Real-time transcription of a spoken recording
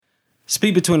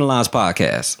Speak Between the Lines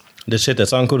podcast. The shit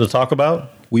that's uncool to talk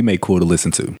about. We make cool to listen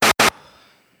to. All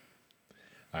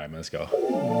right, man, let's go.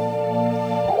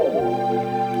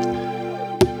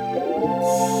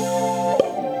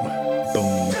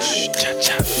 Boom.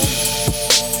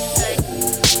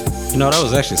 You know, that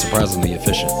was actually surprisingly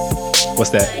efficient. What's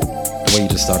that? The way you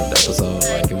just started the episode.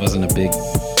 Like, it wasn't a big,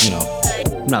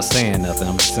 I'm not saying nothing.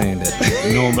 I'm just saying that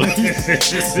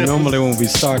normally when we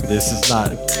start this, it's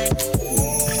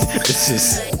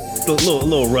just A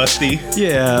little rusty.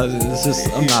 Yeah, it's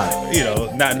just I'm not.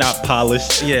 Not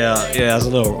polished. Yeah, it's a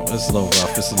little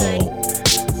rough. It's a little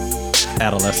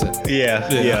adolescent. Yeah.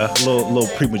 A little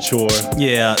premature.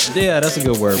 Yeah, that's a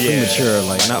good word. Yeah. Premature,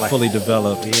 like not fully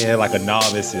developed. Yeah, like a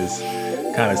novice is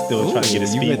kind of still trying to get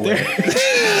his feet wet.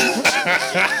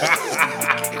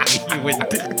 You went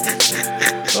there.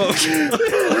 Oh.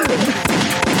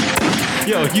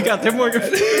 Yo, you got that, Morgan?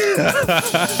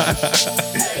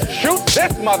 Shoot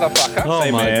this motherfucker. Oh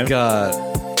Hey, my man. God.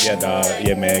 Yeah, dog.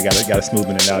 Yeah, man. Gotta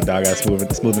smoothen it out, dog. Gotta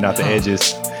smoothing out the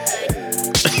edges.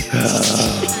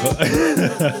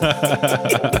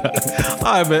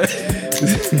 All right, man.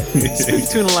 Speak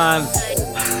Between the Lines.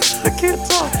 I can't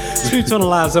talk. Speak Between the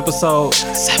Lines, episode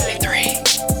 73.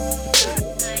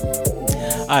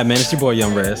 All right, man. It's your boy,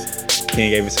 Young Rez.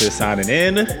 King Avis signing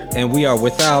in. And we are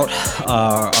without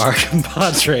our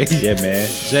compadre, Yeah, man.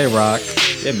 J-Rock.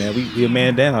 Yeah, man. We a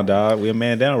man down, dog. We a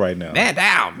man down right now. Man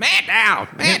down.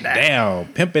 Pimp down.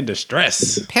 Pimp in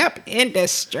distress. Pimp in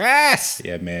distress.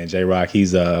 Yeah, man. J-Rock,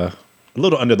 he's a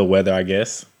little under the weather, I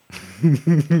guess.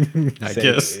 I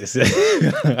guess.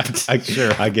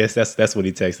 I guess that's what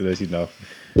he texted us,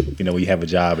 when you have a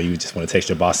job and you just want to text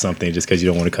your boss something just because you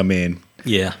don't want to come in.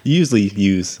 Yeah. You usually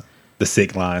use the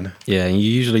sick line. Yeah, and you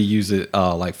usually use it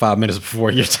like 5 minutes before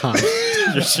your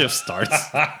shift starts.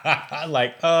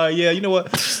 Yeah, you know what?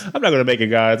 I'm not going to make it,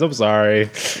 guys. I'm sorry.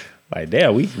 Like,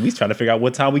 damn, we trying to figure out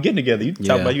what time we getting together. You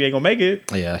talking about you ain't going to make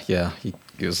it. Yeah. It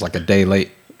was like a day late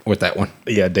with that one.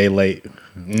 Yeah, a day late.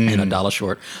 And $1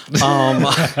 short.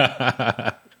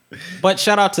 But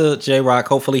shout out to J-Rock.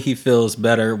 Hopefully he feels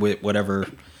better with whatever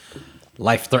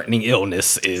life-threatening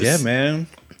illness is. Yeah, man.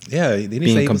 Yeah,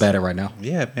 being combated right now.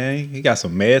 Yeah, man. He got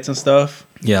some meds and stuff.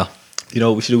 Yeah. You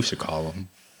know what we should do? We should call him.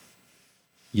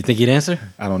 You think he'd answer?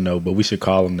 I don't know, but we should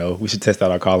call him, though. We should test out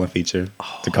our calling feature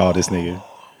to call this nigga.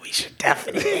 We should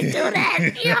definitely do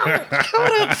that. Yo,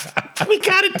 hold up. We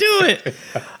gotta do it.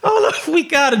 Hold up. We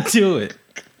gotta do it.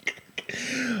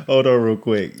 Hold on real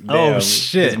quick. Oh,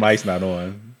 shit. His mic's not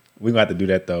on. We're going to have to do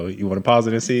that, though. You want to pause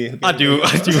it and see? I do.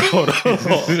 Hold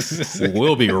on.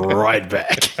 We'll be right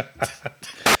back.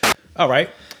 All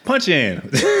right. Punch in.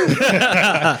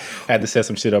 Had to set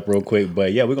some shit up real quick.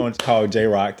 But yeah, we're going to call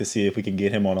J-Rock to see if we can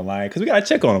get him on the line. Because we got to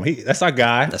check on him. That's our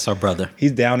guy. That's our brother.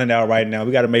 He's down and out right now.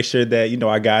 We got to make sure that,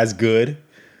 our guy's good.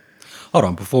 Hold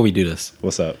on. Before we do this,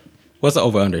 What's up? what's the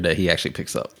over-under that he actually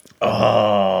picks up?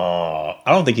 Oh,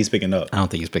 I don't think he's picking up. I don't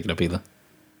think he's picking up either.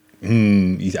 I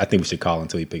think we should call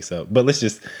until he picks up. But let's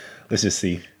just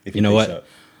see if he You know picks what? up.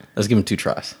 Let's give him 2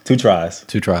 tries. 2 tries.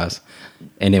 2 tries.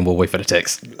 And then we'll wait for the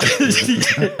text.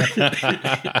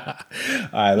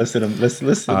 All right, let's hit him. Let's see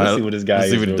what this guy let's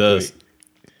is. see what he real does. quick.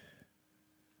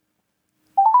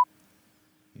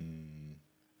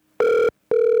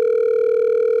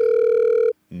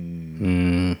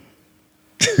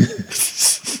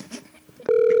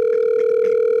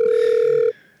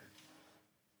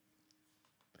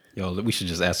 Yo, we should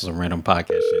just ask some random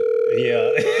podcast shit.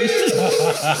 Yeah.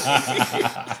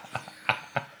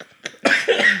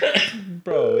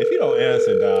 Bro, if you don't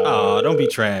answer, dog, Oh, don't be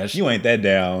trash. you ain't that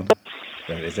down.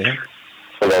 Is it him?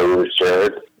 Hello, it's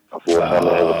Jared. All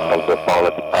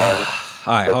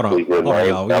All right, hold on,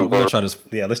 y'all. We're gonna try this.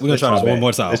 Yeah, We're gonna try this one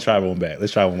more time. Let's try one back.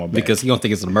 Because he gonna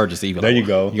think it's an emergency. Even There you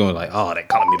go. You're gonna be like, oh, they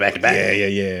calling me back and back.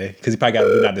 Yeah. Because he probably got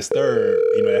to do not disturb.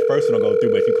 That first one will go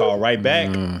through, but if you call right back,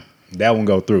 that one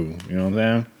go through. You know what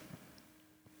I'm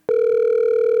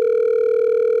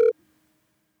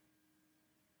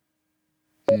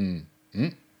saying?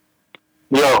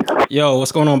 Yo,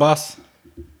 what's going on, boss?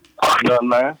 Nothing,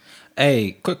 man.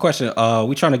 Hey, quick question.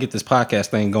 We trying to get this podcast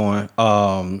thing going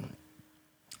on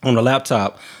the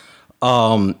laptop.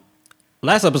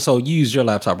 Last episode, you used your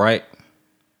laptop, right?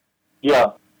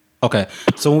 Yeah. Okay.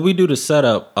 So when we do the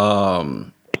setup,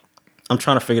 I'm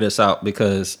trying to figure this out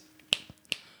because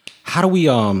how do we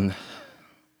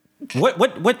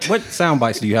what sound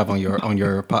bites do you have on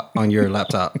your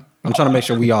laptop? I'm trying to make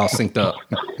sure we all synced up.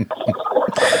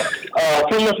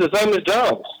 Pretty much the same as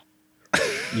John's.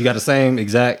 You got the same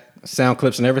exact sound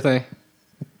clips and everything?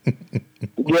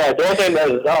 Yeah, Yeah, the only thing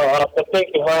that I think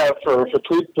you have for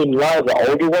 2029 is the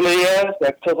older one that he has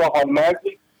that took off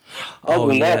automatically. Other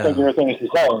than that, I think everything is the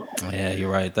same. Yeah,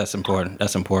 you're right. That's important.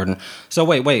 That's important. So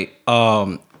wait.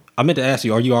 I meant to ask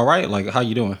you, are you all right? Like, how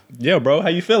you doing? Yeah, bro. How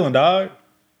you feeling, dog?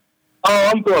 Oh,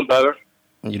 I'm doing better.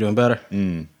 You doing better?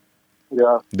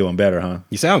 Yeah. Doing better, huh?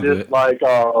 You sound Just good. like,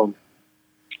 I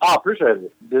appreciate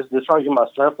it. Just trying to get my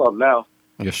strength up now.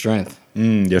 Your strength.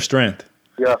 Your strength.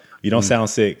 Yeah. You don't sound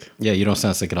sick. Yeah, you don't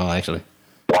sound sick at all, actually.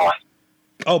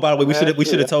 Oh, by the way, we should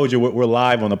Yeah. have told you we're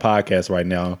live on the podcast right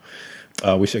now.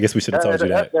 I guess we should have told you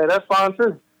that. That's fine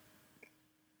too.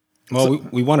 Well,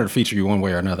 we wanted to feature you one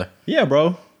way or another. Yeah,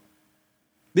 bro.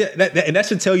 Yeah, and that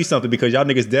should tell you something because y'all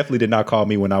niggas definitely did not call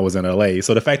me when I was in LA.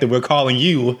 So the fact that we're calling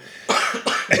you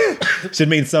should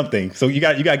mean something. So you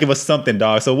got to give us something,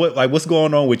 dog. So what's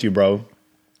going on with you, bro?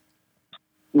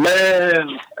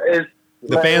 Man,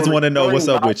 The fans want to know what's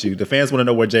up with you. The fans want to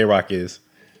know where J-Rock is.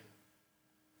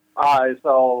 All right,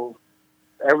 so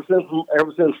ever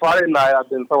since Friday night, I've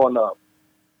been throwing up.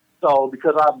 So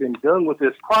because I've been dealing with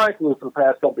this chronically for the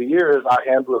past couple of years, I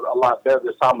handled it a lot better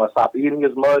this time. I stopped eating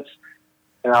as much,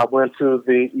 and I went to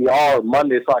the ER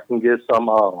Monday so I can get some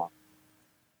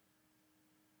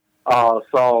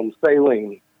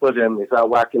saline put in me so that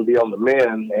way I can be on the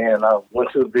mend. And I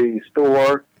went to the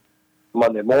store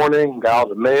Monday morning, got all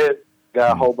the meds,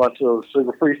 got a whole bunch of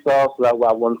sugar-free stuff so that way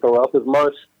I wouldn't throw up as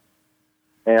much.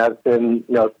 And I've been,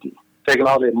 taking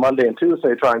all day Monday and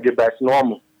Tuesday trying to get back to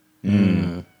normal.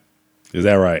 Is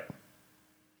that right?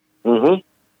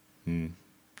 Mm-hmm.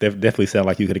 Definitely sound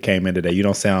like you could have came in today. You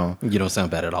don't sound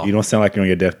bad at all. You don't sound like you're on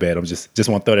your deathbed. I'm just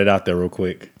want to throw that out there real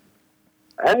quick.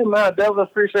 Hey, man, I definitely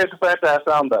appreciate the fact that I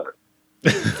sound better.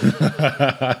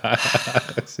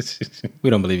 We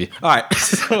don't believe you. All right.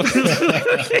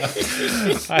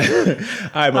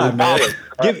 All right, man.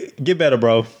 Get better,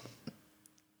 bro.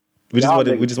 We just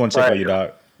want to check on you,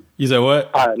 dog. You said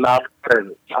what? All right, now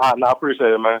I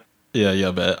appreciate it, man.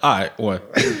 Yeah, bad. All right, what?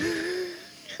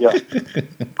 Yeah.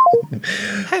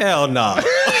 Hell no.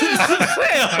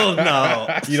 Hell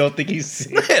no. You don't think he's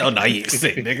sick? Hell no, he ain't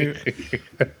sick, nigga.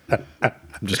 I'm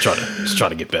just trying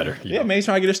to get better. Yeah, man, he's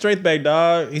trying to get his strength back,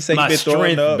 dog. He said he's been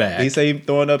throwing up. He said he's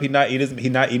throwing up. He's not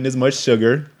eating as much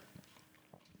sugar,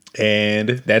 and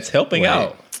that's helping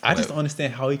out. I just don't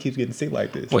understand how he keeps getting sick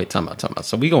like this. Wait, time out.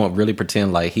 So we gonna really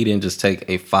pretend like he didn't just take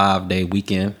a 5-day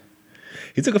weekend?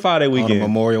 He took a 5-day weekend. On a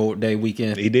Memorial Day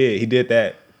weekend? He did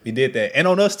that. And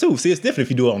on us too. See, it's different if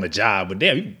you do it on the job, but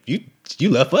damn, you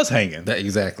left us hanging.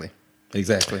 Exactly.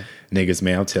 Niggas,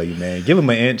 man, I'll tell you, man. Give him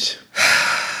an inch.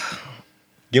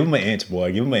 Give him an inch,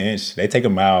 boy. Give him an inch. They take a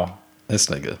mile. This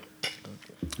nigga.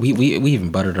 We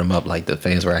even buttered him up like the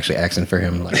fans were actually asking for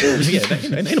him. Like, yeah,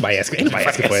 ain't nobody asking for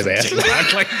his ass.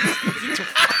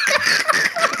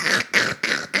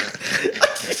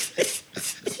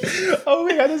 Oh,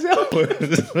 we got this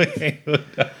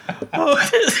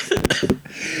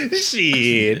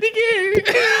shit.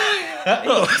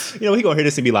 He gonna hear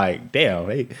this and be like, damn,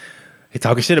 they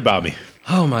talking shit about me.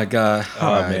 Oh my God.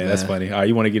 All right, man, that's funny. All right,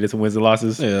 you want to get into wins and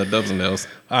losses? Yeah, dubs and L's.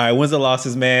 All right, wins and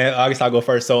losses, man. I guess I'll go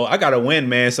first. So I got a win,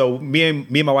 man. So me and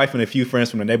my wife and a few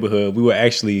friends from the neighborhood, we were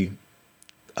actually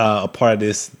a part of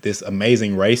this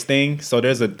amazing race thing. So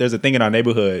there's a thing in our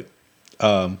neighborhood.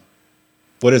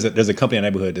 What is it? There's a company in our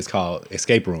neighborhood that's called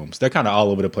Escape Rooms. They're kind of all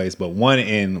over the place, but one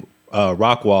in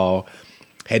Rockwall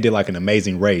did like an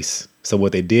amazing race. So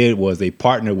what they did was they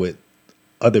partnered with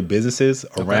other businesses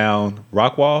around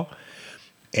Rockwall,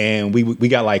 and we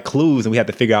got like clues, and we had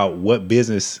to figure out what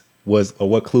business was or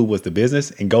what clue was the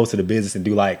business, and go to the business and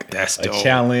do like a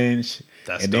challenge,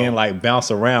 then like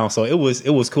bounce around. So it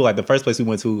was cool. Like the first place we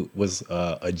went to was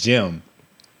a gym.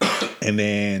 And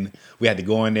then we had to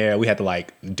go in there. We had to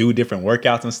like do different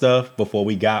workouts and stuff before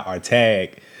we got our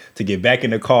tag to get back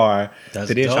in the car to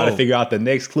then try to figure out the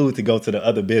next clue to go to the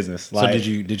other business. Like, so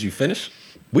did you finish?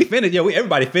 We finished. Yeah,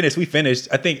 everybody finished. We finished.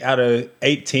 I think out of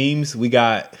 8 teams, we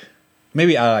got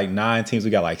maybe out of like 9 teams, we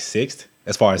got like 6th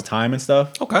as far as time and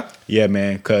stuff. Okay. Yeah,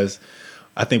 man, because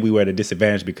I think we were at a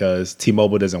disadvantage because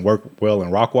T-Mobile doesn't work well in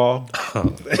Rockwall.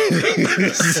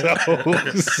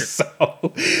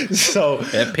 so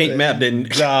that pink map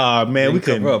didn't. Nah, man, we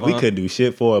couldn't do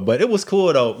shit for it. But it was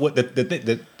cool though. What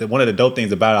the one of the dope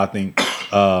things about it, I think,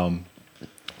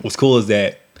 what's cool is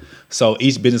that so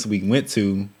each business we went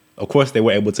to, of course, they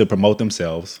were able to promote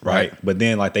themselves, right? But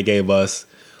then like they gave us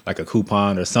like a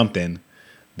coupon or something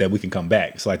that we can come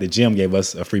back. So like the gym gave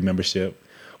us a free membership.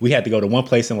 We had to go to one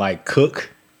place and like cook.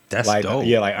 That's like, dope.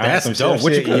 Yeah, like that's some dope.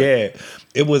 Shit. Yeah,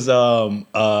 it was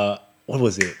what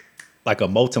was it? Like a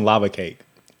molten lava cake.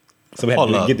 So we had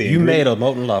to get the You made a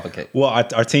molten lava cake. Well,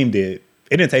 our team did,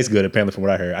 It didn't taste good, apparently, from what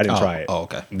I heard. I didn't try it. Oh,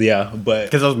 okay. Yeah, but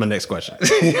Because that was my next question.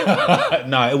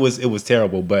 nah, it was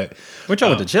terrible. But What y'all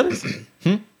went to Chili's?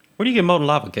 Where do you get molten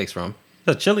lava cakes from? Is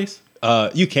that Chili's?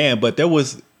 you can. But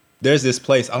there's this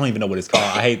place. I don't even know what it's called.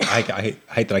 I hate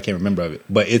that I can't remember of it.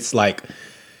 But it's like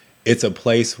it's a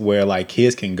place where like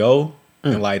kids can go.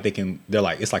 And like they're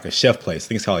like it's like a chef place. I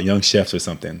think it's called Young Chefs or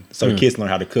something. So kids learn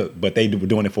how to cook, but they were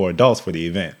doing it for adults for the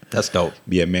event. That's dope.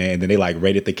 Yeah, man. Then they like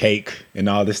rated the cake and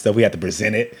all this stuff. We had to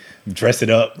present it, dress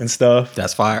it up and stuff.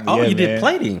 That's fire. Oh, Yeah, you did man.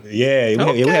 plating.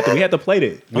 Yeah, we had to plate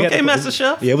it. We had Okay, to- Master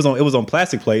Chef. Yeah, it was on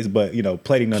plastic plates, but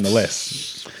plating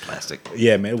nonetheless. Plastic.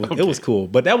 Yeah, man, it was cool.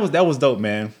 But that was dope,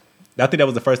 man. I think that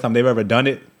was the first time they've ever done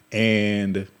it,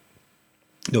 and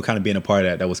kind of being a part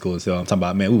of that was cool as hell. I'm talking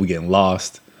about, man, we were getting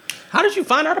lost. How did you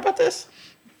find out about this?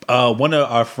 One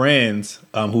of our friends,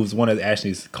 who's one of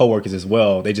Ashley's coworkers as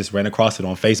well, they just ran across it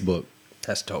on Facebook.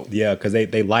 That's dope. Yeah, because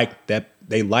they liked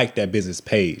that business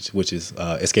page, which is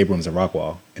Escape Rooms in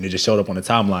Rockwall, and it just showed up on the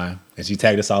timeline, and she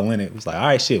tagged us all in it. It was like, all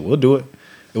right, shit, we'll do it.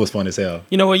 It was fun as hell.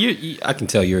 You know what? I can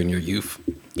tell you're in your youth,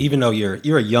 even though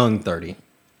you're a young 30,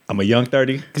 I'm a young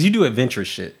 30. because you do adventurous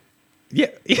shit. Yeah,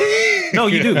 No,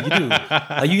 you do.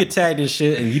 Like, you get tagged in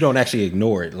shit and you don't actually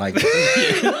ignore it. Like,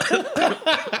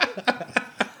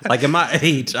 like in my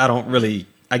age,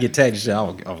 I get tagged in shit. I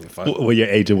don't give a fuck. well, your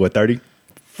age of what? 30?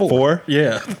 Four?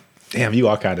 Yeah. Damn, you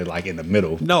are kind of like in the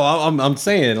middle. No, I'm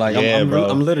saying like Yeah, bro.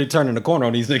 I'm literally turning the corner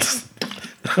on these niggas.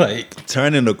 Like,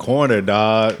 Turning the corner,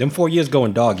 dog. them 4 years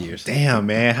going dog years. Damn,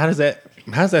 man, how does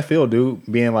that feel, dude?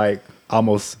 Being like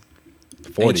almost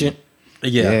 40. Ancient.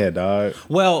 Yeah. Yeah, dog.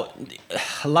 Well,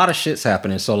 a lot of shit's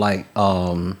happening. So like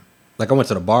I went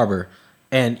to the barber,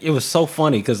 and it was so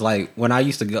funny because like when I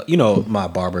used to go, my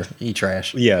barber, he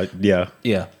trash. Yeah.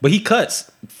 Yeah, but he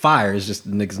cuts fire. It's just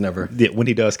niggas never. Yeah, when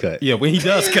he does cut. Yeah, when he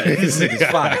does cut, this nigga's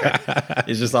fire.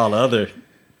 It's just all the other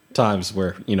times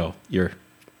where you're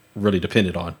really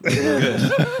dependent on.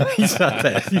 He's not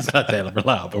that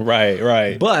reliable.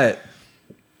 Right. But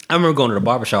I remember going to the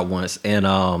barbershop once,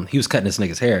 and he was cutting this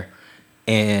nigga's hair,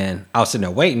 and I was sitting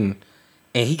there waiting,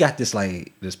 and he got this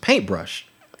paintbrush.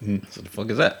 So the fuck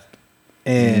is that?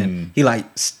 And he like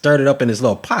stirred it up in this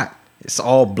little pot. It's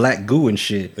all black goo and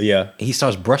shit. Yeah. And he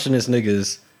starts brushing this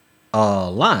nigga's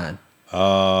line,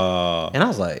 and I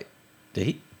was like,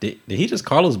 did he just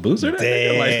Carlos Boozer that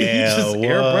nigga? Like, he just Damn,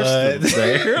 airbrushed what?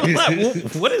 the hair. I'm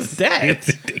like, what is that?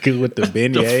 With the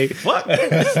beignet. Fuck.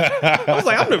 I was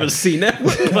like, I've never seen that.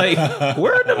 Like,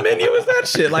 where in the menu is that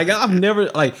shit? Like, I've never,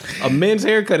 like, a men's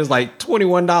haircut is like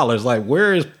 $21. Like,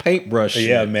 where is paintbrush shit?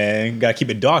 Yeah, man. Gotta keep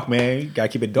it dark, man. Gotta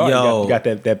keep it dark. Yo. You got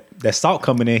that salt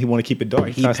coming in. He want to keep it dark.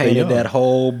 He painted that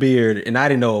whole beard, and I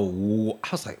didn't know. I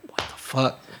was like, what the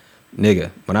fuck?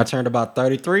 Nigga, when I turned about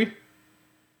 33,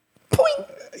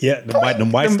 Yeah, the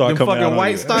white started coming fucking out.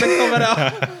 white started coming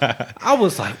out. I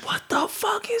was like, what the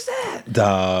fuck is that?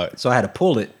 Dog. So I had to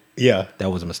pull it. Yeah. That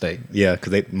was a mistake. Yeah,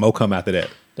 because they Mo come after that.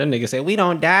 That nigga said, we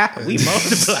don't die, we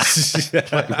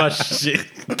multiply. Like, my shit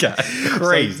got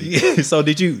crazy. So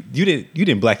did you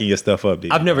didn't blacken your stuff up, did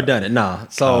you? I've never done it, nah.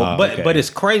 So, okay. but it's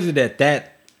crazy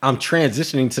that I'm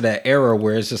transitioning to that era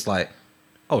where it's just like,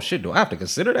 oh shit, do I have to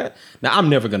consider that? Now I'm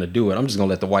never gonna do it. I'm just gonna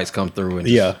let the whites come through and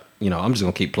just, I'm just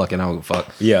gonna keep plucking. I don't give a fuck.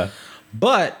 Yeah.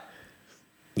 But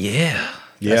yeah,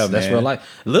 that's man. real life.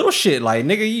 Little shit like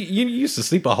nigga, you used to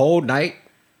sleep a whole night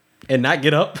and not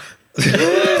get up.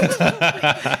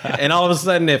 And all of a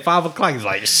sudden at 5 o'clock, it's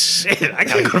like, shit, I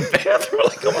gotta go to the bathroom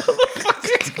like a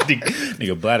motherfucker.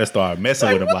 Nigga bladder started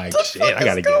messing with him like, shit, I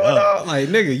gotta get going up. on? Like,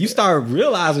 nigga, you start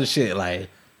realizing shit like,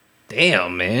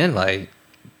 damn, man, like,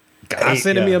 God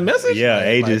sending me a message? Yeah, like,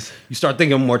 ages. you start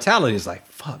thinking of mortality. It's like,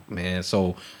 fuck, man.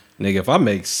 So, nigga, if I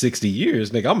make 60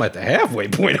 years, nigga, I'm at the halfway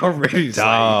point already. It's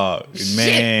Dog, like, shit.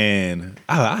 man.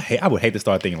 I would hate to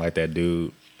start thinking like that,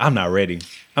 dude. I'm not ready.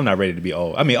 I'm not ready to be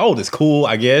old. I mean, old is cool,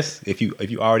 I guess, if you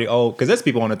already old. Because there's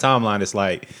people on the timeline that's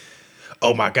like,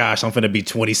 oh my gosh, I'm finna be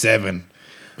 27.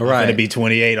 I'm finna be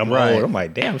 28. I'm old. I'm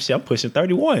like, damn shit, I'm pushing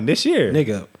 31 this year.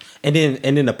 Nigga. And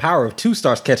then the power of 2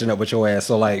 starts catching up with your ass.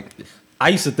 So, like, I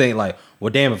used to think, like,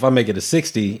 well, damn, if I make it to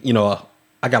 60,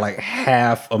 I got, like,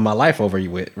 half of my life over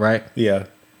you with, right? Yeah.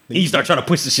 You start trying to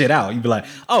push the shit out. You be like,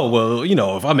 oh, well,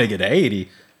 if I make it to 80,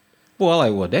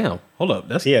 well, damn, hold up.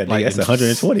 That's Yeah, like, that's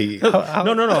 120.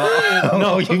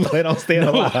 No, You plan on staying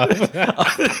alive.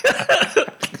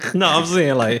 No, I'm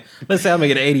saying, like, let's say I make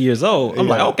it 80 years old. I'm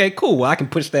like, okay, cool. Well, I can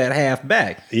push that half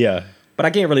back. Yeah. But I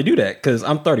can't really do that because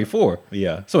I'm 34.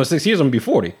 Yeah. So in 6 years, I'm going to be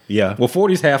 40. Yeah. Well,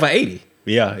 40 is half of 80.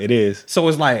 Yeah, it is. So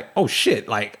it's like, oh, shit.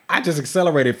 Like, I just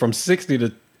accelerated from 60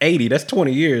 to 80. That's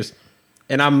 20 years.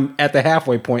 and I'm at the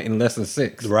halfway point in less than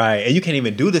 6. Right, and you can't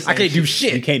even do this. I can't do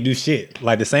shit. You can't do shit.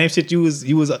 Like the same shit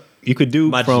you could do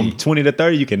My from G. 20 to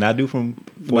 30. You cannot do from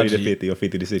 40 to G. 50 or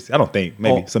 50 to 60. I don't think.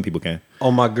 Maybe Oh. some people can.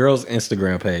 On my girl's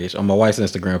Instagram page, on my wife's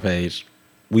Instagram page,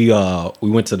 we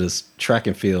went to this track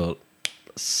and field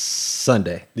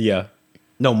Sunday. Yeah,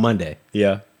 No, Monday.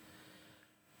 yeah.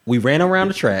 We ran around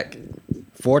the track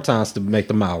 4 times to make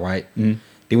the mile, right? Mm-hmm.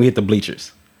 Then we hit the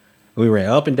bleachers. We ran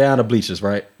up and down the bleachers,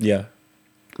 right? Yeah.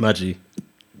 My G.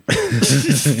 I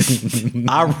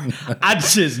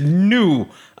just knew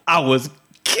I was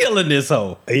killing this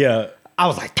hoe. Yeah. I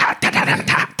was like, ta, ta, ta, ta,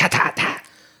 ta, ta, ta, ta.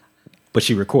 But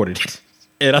she recorded it.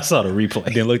 And I saw the replay.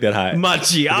 Didn't look that high. My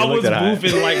G, I look was that high.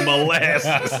 moving like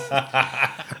molasses.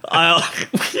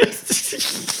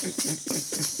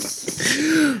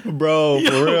 Bro,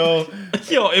 for real.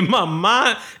 Yo, in my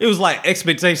mind, it was like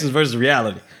expectations versus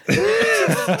reality.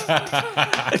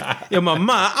 In my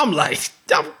mind, I'm like,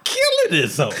 I'm killing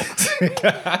this hoe.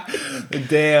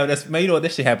 Damn, that's man. You know what?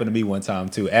 That shit happened to me one time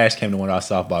too. Ash came to one of our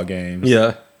softball games.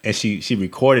 Yeah. And she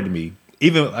recorded me.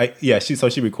 Even like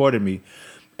she recorded me.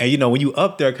 And you know, when you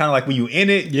up there, kind of like when you in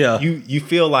it, Yeah. you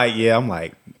feel like, yeah, I'm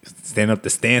like standing up the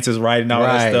stances right and all that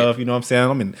Right. stuff. You know what I'm saying?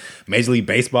 I'm in Major League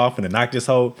Baseball finna knock this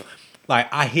whole. Like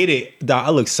I hit it, dog, I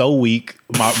looked so weak.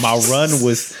 My run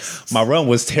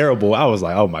was terrible. I was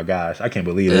like, oh my gosh, I can't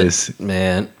believe this.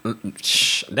 Man,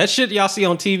 that shit y'all see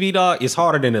on TV, dog, is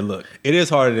harder than it look. It is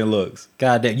harder than it looks.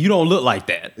 God damn, you don't look like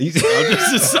that.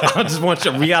 I just want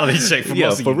your reality check for Yeah,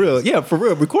 most of for you. real. Yeah, for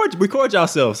real. Record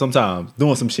yourself sometimes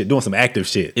doing some shit, doing some active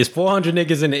shit. It's 400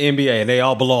 niggas in the NBA and they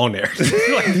all belong there.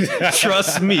 Like,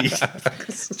 trust me.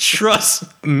 Trust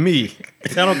me.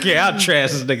 I don't care how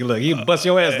trash this nigga look. He can bust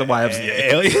your ass to YMCA.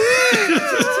 Hell yeah.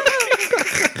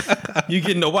 You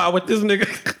getting the wild with this nigga?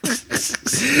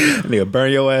 Nigga,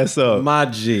 burn your ass up. My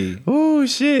G. Oh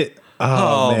shit.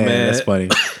 Oh, Oh, man, man. that's funny.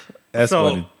 That's So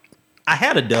funny. I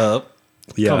had a dub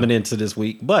Yeah. coming into this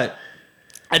week, but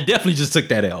I definitely just took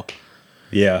that L.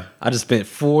 Yeah. I just spent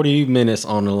 40 minutes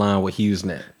on the line with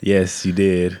HughesNet. Yes, you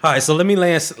did. All right, so let me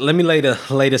lay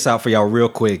this out for y'all real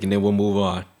quick, and then we'll move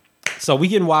on. So we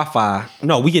getting Wi-Fi.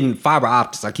 No, we getting fiber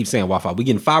optics. I keep saying Wi-Fi. We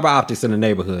getting fiber optics in the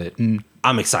neighborhood.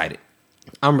 I'm excited.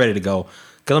 I'm ready to go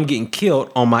because I'm getting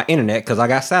killed on my internet because I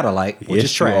got satellite, which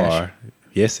is You trash, are.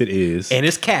 Yes, it is. and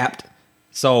it's capped.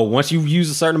 So once you use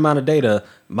a certain amount of data,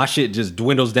 my shit just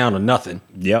dwindles down to nothing.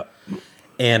 Yep.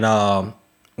 And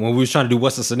when we was trying to do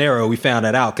what's the scenario, we found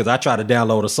that out because I tried to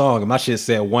download a song and my shit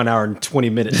said 1 hour and 20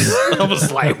 minutes. I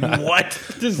was like, what?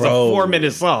 This is Bro. a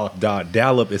 4-minute song. Dog,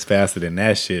 dial-up is faster than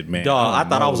that shit, man. Dog, I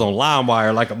thought I was on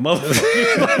LimeWire like a motherfucker.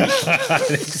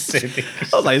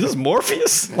 I was like, is this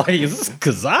Morpheus? Like, is this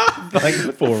Kazaa? Like,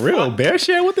 For real. Bear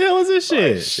share? What the hell is this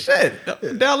shit? shit.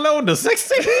 Download the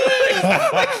 16.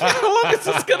 How long is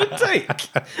this gonna take?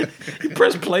 You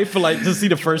press play for like to see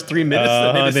the first 3 minutes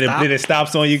and then it Then stops. it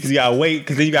stops on you because you gotta wait,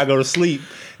 because then you gotta go to sleep,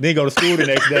 then you go to school the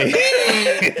next day.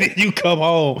 And then you come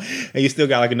home and you still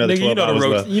got like another Nigga, 12 hours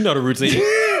left. you know the routine.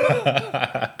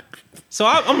 So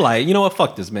I'm like, you know what?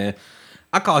 Fuck this, man.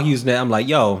 I call HughesNet. I'm like,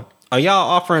 yo, are y'all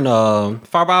offering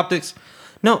fiber optics?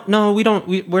 No, we don't.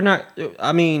 We're not.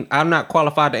 I mean, I'm not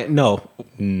qualified to. No,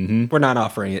 we're not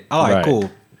offering it. All right, Right.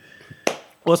 cool.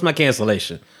 What's my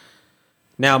cancellation?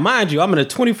 Now, mind you, I'm in a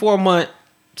 24-month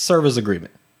service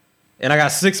agreement, and I got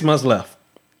 6 months left.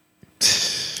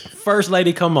 First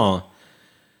lady, come on.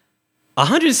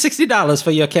 $160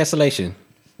 for your cancellation.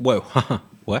 Whoa,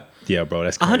 what? Yeah, bro,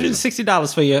 that's crazy.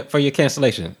 $160 for your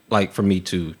cancellation, like for me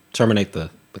to terminate the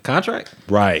contract.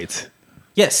 Right.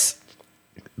 Yes,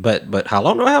 but how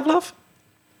long do I have left?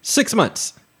 6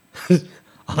 months.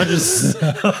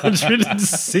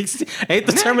 160. Ain't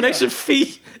the termination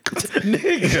fee,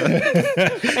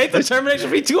 nigga? Ain't the termination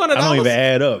fee $200? I don't even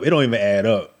add up. It don't even add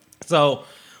up. So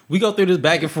we go through this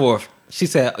back and forth. She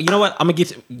said, "You know what? I'm gonna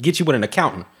get you with an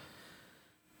accountant."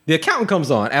 The accountant comes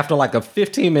on after like a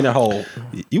 15-minute hold.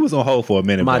 You was on hold for a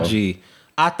minute, My bro. G,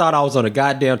 I thought I was on a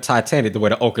goddamn Titanic the way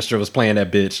the orchestra was playing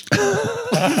that bitch.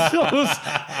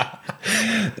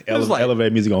 It was like-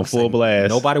 elevator music on full blast.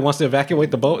 Nobody wants to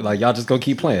evacuate the boat. Like, y'all just gonna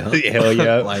keep playing, huh? Hell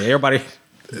yeah. Like, everybody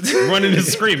running and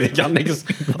screaming. Y'all niggas,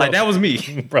 like, that was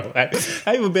me. Bro, I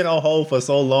even been on hold for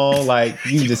so long. Like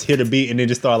you just hit a beat and then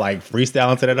just start like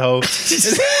freestyling to that hoe.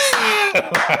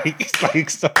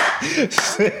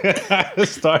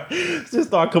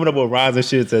 start coming up with rhymes and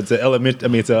shit to elevator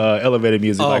music.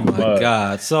 Oh like a my bug.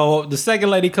 God. So the second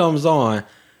lady comes on.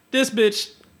 This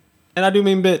bitch, and I do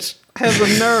mean bitch, has the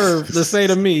nerve to say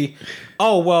to me,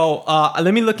 "Oh, well,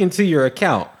 let me look into your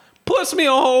account." Puts me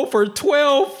on hold for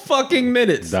 12 fucking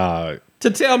minutes Dog. to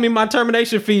tell me my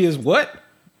termination fee is what?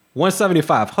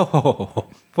 175. Ho, ho, ho, ho.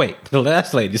 Wait, the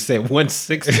last lady said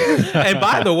 160. And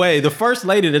by the way, the first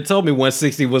lady that told me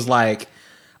 160 was like,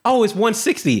 oh, it's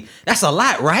 160. That's a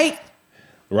lot, right?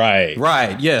 Right.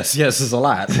 Right. Yes, it's a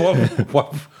lot.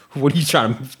 What are you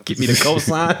trying to get me to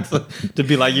co-sign to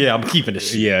be like, yeah, I'm keeping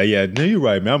this shit? Yeah. No, you're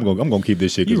right, man. I'm gonna keep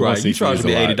this shit. You're right. You 160 charging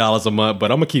me is a lot. $80 a month,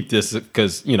 but I'm gonna keep this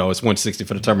because it's 160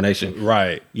 for the termination.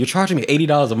 Right. You're charging me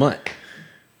 $80 a month.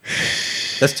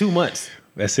 That's 2 months.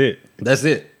 That's it. That's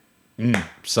it.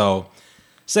 So,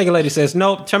 second lady says,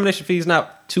 no, termination fee is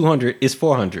not 200, it's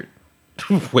 400.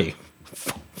 Wait.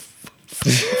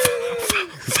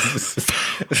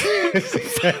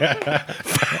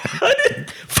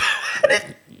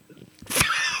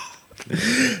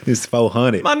 It's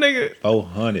 400. My nigga,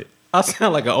 400. I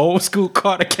sound like an old school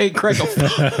car that can't crank a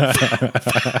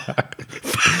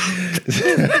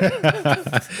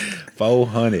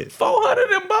 400.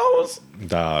 400 in bones.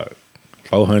 Dog.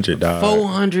 $400.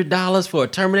 $400 for a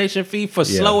termination fee for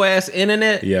slow ass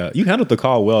internet. Yeah, you handled the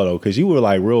call well though, because you were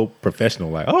like real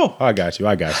professional. Like, oh, I got you.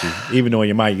 Even though in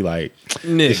your mind you like,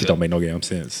 this shit don't make no damn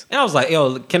sense. And I was like,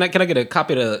 yo, can I get a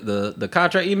copy of the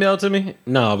contract emailed to me?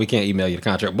 No, we can't email you the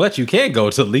contract, but you can go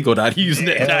to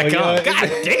legal.usenet.com. God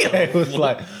damn. It was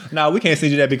like, no, we can't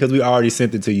send you that because we already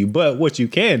sent it to you. But what you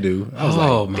can do, I was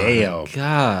like, damn.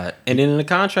 God. And then in the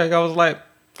contract, I was like,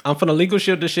 I'm finna legal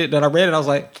shield this shit that I read, and I was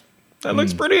like, that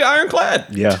looks pretty ironclad.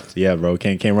 Yeah, bro.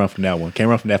 Can't run from that one. Can't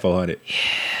run from that 400.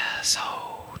 Yeah, so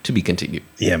to be continued.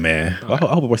 Yeah, man. I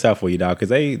hope it works out for you, dog, because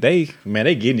they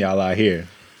getting y'all out here.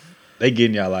 They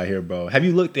getting y'all out here, bro. Have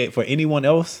you looked at for anyone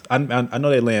else? I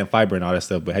know they laying fiber and all that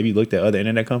stuff, but have you looked at other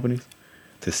internet companies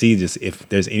to see just if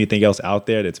there's anything else out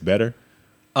there that's better?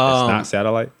 That's not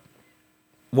satellite.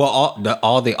 Well,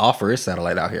 all they offer is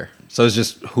satellite out here, so it's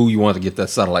just who you want to get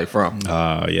that satellite from.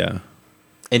 Yeah.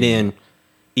 And then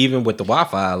even with the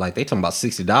Wi-Fi, like they talking about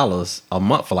 $60 a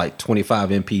month for like 25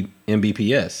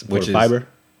 Mbps, which is fiber.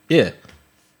 Yeah,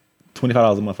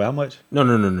 $25 a month for how much?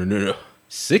 No.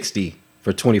 60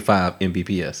 for 25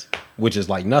 Mbps, which is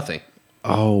like nothing.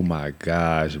 Oh my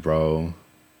gosh, bro.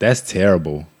 That's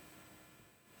terrible.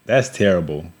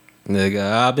 Nigga,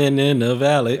 I've been in the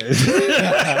valley.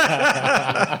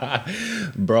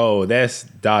 Bro, that's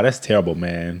terrible,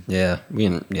 man. Yeah.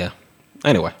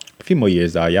 Anyway. A few more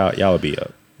years, dog. Y'all will be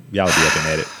up. Y'all will be up and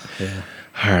at it. Yeah.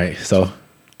 All right. So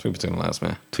Tweet between the lines,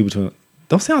 man. tweet between.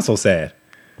 Don't sound so sad.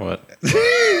 What? tweet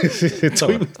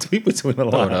between the Throw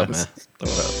it up, lines. man.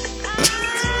 Throw it up.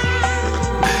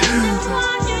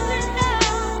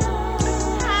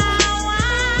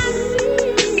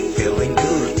 Feeling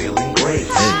good, feeling great.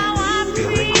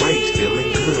 Feeling great,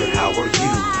 feeling good. How are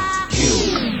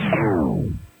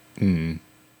you?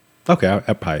 Okay,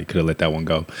 I probably could have let that one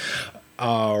go.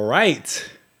 All right.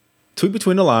 Tweet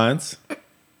between the lines.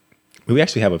 We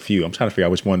actually have a few. I'm trying to figure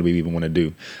out which one do we even want to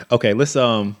do. Okay, let's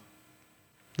do.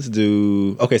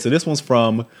 Okay, so this one's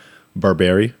from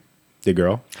Burberry, the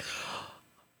girl.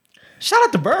 Shout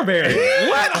out to Burberry.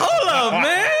 What? Hold up,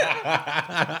 man.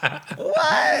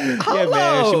 What? Hold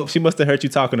up. She must have heard you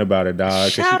talking about it, dog.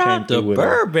 'cause she Shout came out to through with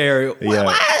Burberry.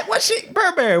 Yeah. What she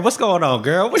Burberry? What's going on,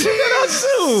 girl? What you been up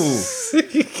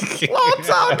to? Long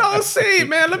time no see,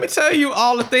 man. Let me tell you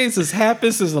all the things that's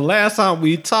happened since the last time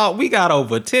we talked. We got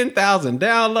over 10,000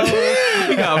 downloads.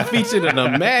 We got featured in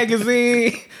a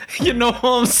magazine. You know what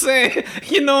I'm saying?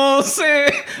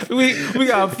 We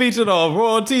got featured on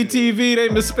Royalty TV. They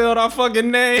misspelled our fucking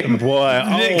name. Boy, oh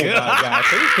Nigga. my God.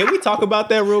 Can we talk about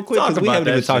that real quick? Talk 'Cause we about haven't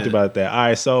even that talked shit. about that. All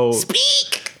right, so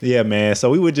Speak. yeah, man. So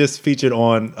we were just featured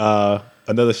on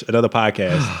another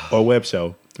podcast or web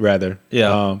show rather.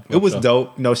 Yeah, it was show.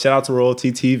 dope. You know, shout out to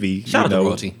Royalty TV. Shout out to know,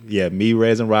 Royalty. Yeah, me,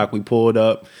 Rez, and Rock. We pulled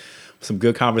up some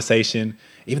good conversation.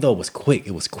 Even though it was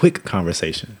quick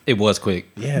conversation. It was quick.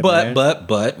 Yeah, but man.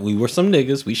 but we were some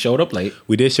niggas. We showed up late.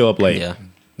 We did show up late. Yeah.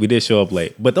 We did show up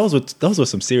late. But those were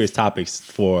some serious topics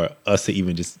for us to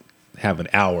even just have an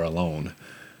hour alone.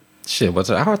 Shit,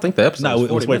 what's it? I think the episode No, was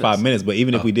it was 45 minutes. But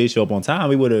even if we did show up on time,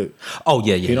 we would have. Oh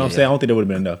yeah. You know what I'm saying? I don't think that would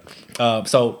have been enough.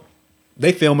 So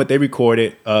they film it, they record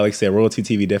it. Like I said, Royalty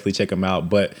TV, definitely check them out.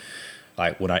 But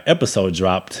like when our episode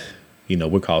dropped,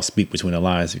 we're called Speak Between the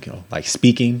Lines. Like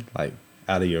speaking, like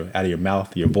out of your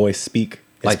mouth, your voice, speak.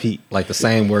 like the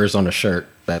same words on the shirt.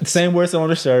 That's Same words on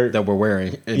the shirt. that we're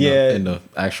wearing in the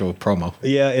actual promo.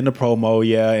 Yeah, in the promo,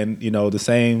 yeah, and the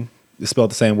same, it's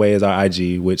spelled the same way as our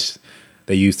IG, which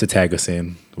they used to tag us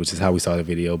in, which is how we saw the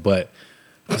video. But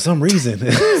for some reason,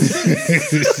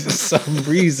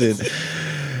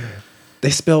 they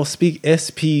spell speak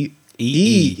SPEEK.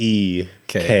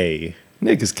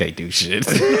 Niggas can't do shit.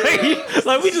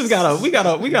 like we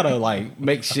gotta like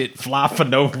make shit fly for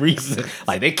no reason.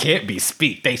 Like they can't be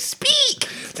speak. They speak.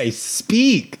 They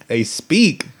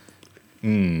speak.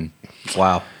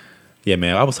 Wow. Yeah,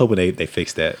 man. I was hoping they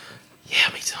fixed that.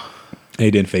 Yeah, me too. They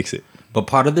didn't fix it. But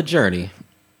part of the journey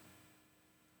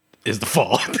is the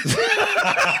fall.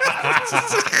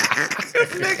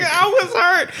 Nigga, I was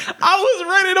hurt. I was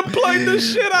ready to plug the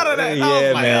shit out of that. Yeah, I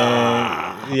was like,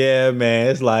 man. Yeah, man.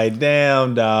 It's like,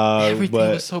 damn, dog. Everything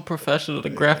but was so professional. The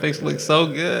graphics looked so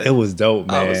good. it was dope,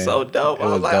 man. I was so dope. It I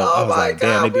was like, dope. oh my damn,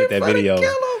 God, they did we that finna video. kill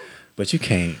 'em. But you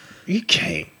can't.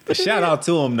 Shout out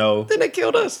to them, though. Then they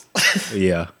killed us.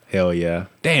 Yeah. Hell yeah.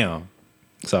 Damn.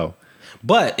 So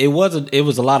But it was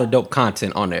a lot of dope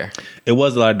content on there. it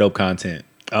was a lot of dope content.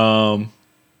 And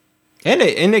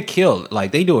they killed.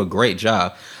 Like they do a great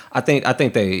job. I think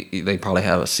they probably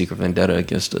have a secret vendetta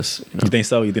against us. You know? You think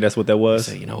so? You think that's what that was?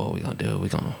 Say, you know what we gonna do?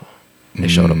 They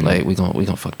showed up late. We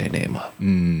gonna fuck their name up.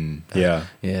 Yeah.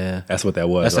 Yeah, That's what that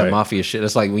was. that's right? that mafia shit.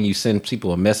 That's like when you send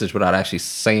people a message without actually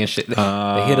saying shit. They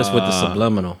hit us with the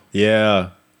subliminal. Yeah.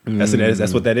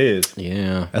 That's what that is.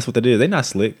 Yeah, That's what that is. They not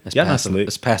slick. Y'all not passive, slick.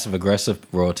 it's passive aggressive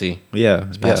royalty. Yeah.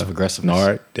 It's passive aggressiveness.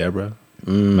 Nard, Deborah,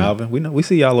 Malvin. We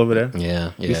see y'all over there.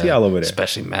 Yeah, yeah. We see y'all over there.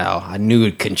 Especially Mal. I knew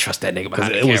it couldn't trust that nigga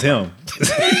behind the It was camera.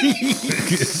 him.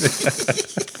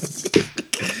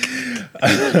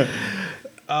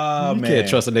 Oh, You man. can't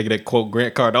trust a nigga that quote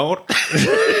Grant Cardone.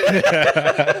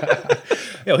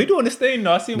 Yo, he doing this thing,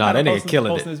 though. I see him Nah, that nigga posting,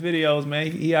 killing posting his videos, man.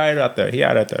 He out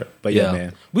there. But yeah,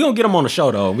 man. We gonna get him on the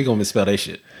show though. We gonna misspell that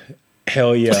shit.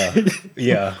 Hell yeah.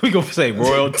 Yeah. We gonna say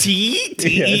royalty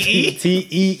T-E-E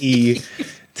T-E-E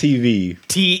TV.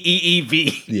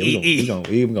 T-E-E-V. Yeah,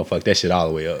 we gonna fuck that shit all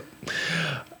the way up.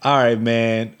 All right,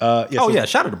 man. Shout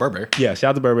out to Burberry. Yeah,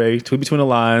 shout out to Burberry. Tweet between the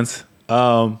lines.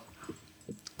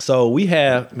 So we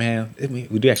have, man,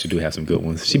 we do actually have some good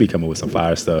ones. She be coming with some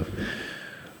fire stuff.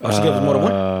 Oh, she gave us more than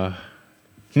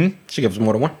one? She gave us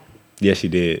more than one? Yeah, she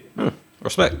did.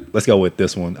 Respect. Let's go with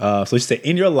this one. So she said,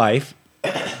 in your life,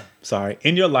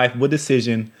 what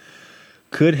decision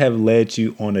could have led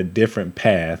you on a different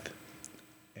path?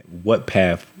 What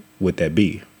path would that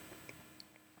be?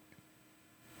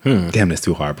 Damn, that's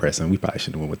too hard pressing. We probably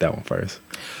should have went with that one first.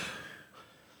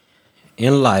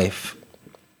 In life,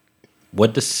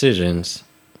 what decisions...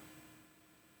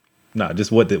 No,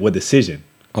 just what decision?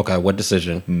 Okay, what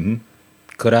decision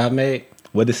could I have made?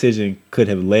 What decision could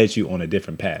have led you on a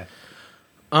different path?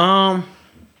 I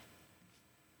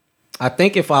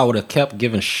think if I would have kept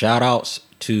giving shout outs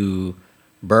to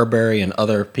Burberry and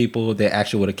other people, they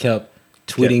actually would have kept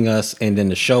tweeting us, and then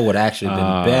the show would actually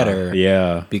been better.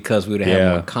 Yeah. Because we would have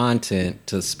had more content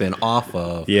to spin off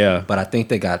of. Yeah. But I think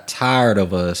they got tired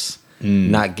of us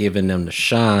not giving them the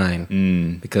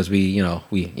shine because we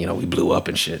blew up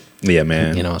and shit. Yeah,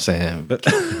 man. You know what I'm saying? But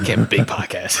became a big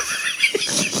podcast.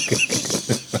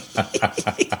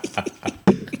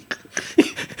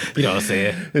 You know what I'm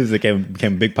saying? This became a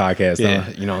big podcast, Yeah,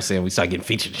 huh? you know what I'm saying? We started getting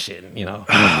featured and shit, you know.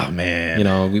 Oh, man. You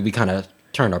know, we kind of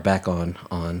turned our back on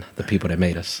the people that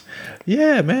made us.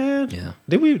 Yeah, man. Yeah.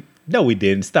 Did we? No, we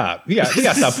didn't. Stop. We got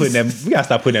to stop putting that. We got to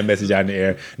stop putting that message out in the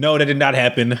air. No, that did not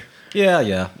happen. Yeah.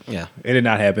 It did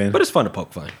not happen. But it's fun to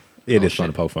poke fun. It is fun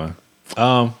to poke fun.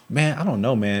 Man, I don't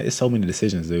know, man. It's so many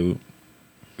decisions, dude.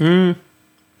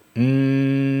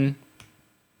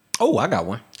 Oh, I got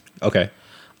one. Okay.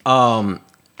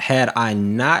 Had I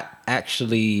not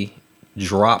actually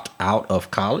dropped out of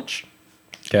college,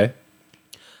 Okay.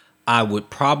 I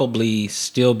would probably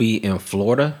still be in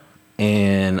Florida,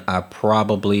 and I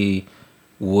probably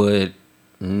would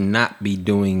not be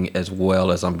doing as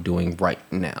well as I'm doing right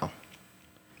now.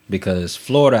 Because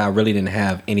Florida, I really didn't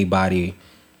have anybody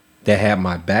that had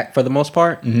my back for the most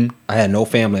part. I had no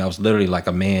family. I was literally like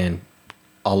a man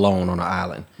alone on an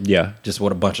island. Yeah. Just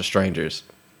with a bunch of strangers.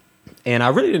 And I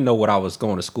really didn't know what I was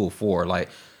going to school for. Like,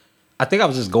 I think I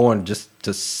was just going just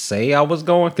to say I was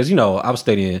going. Because, you know, I was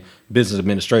studying business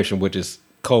administration, which is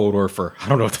code word for I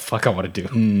don't know what the fuck I want to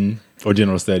do. Or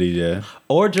general studies, yeah.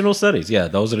 Or general studies. Yeah,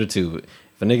 those are the two.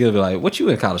 If a nigga be like, what you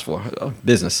in college for? Oh,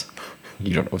 business.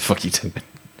 You don't know what the fuck you doing.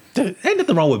 Ain't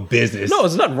nothing wrong with business. No,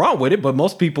 there's nothing wrong with it. But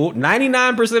most people,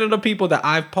 99% of the people that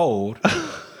I've polled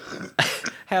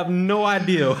have no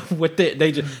idea what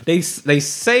they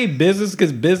say business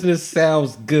because business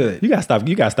sounds good. You gotta stop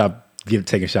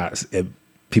taking shots at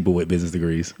people with business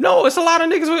degrees. No, it's a lot of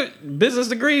niggas with business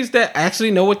degrees that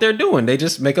actually know what they're doing. They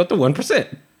just make up the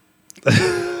 1%.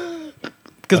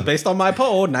 Because based on my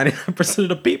poll, 99% of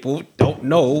the people don't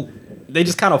know. They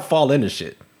just kind of fall into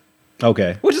shit,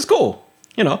 Okay. which is cool.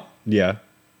 You know, Yeah.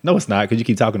 No, it's not, because you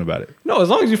keep talking about it. No, as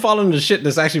long as you fall into shit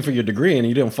that's actually for your degree and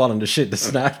you didn't fall into shit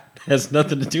that's not has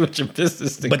nothing to do with your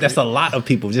business degree. But that's a lot of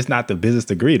people, just not the business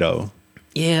degree though.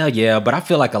 Yeah, but I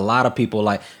feel like a lot of people,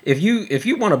 like, if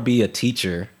you want to be a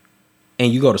teacher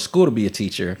and you go to school to be a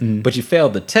teacher, but you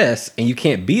failed the test and you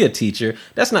can't be a teacher,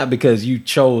 that's not because you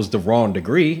chose the wrong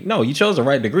degree. No, you chose the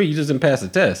right degree. You just didn't pass the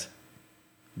test.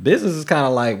 Business is kind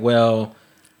of like, well,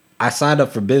 I signed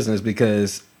up for business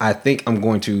because I think I'm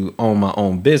going to own my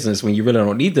own business, when you really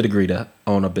don't need the degree to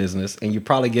own a business, and you're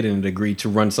probably getting a degree to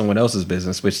run someone else's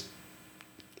business, which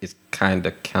is kind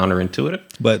of counterintuitive.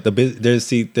 But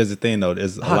there's a thing though.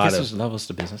 There's a lot of there's levels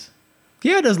to business.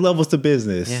 Yeah, there's levels to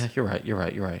business. Yeah, you're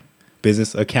right.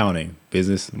 Business accounting,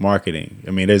 business marketing.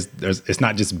 I mean, there's it's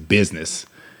not just business.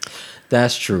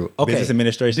 That's true. Okay. Business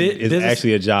administration is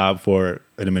actually a job for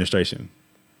an administration.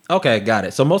 Okay, got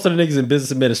it. So most of the niggas in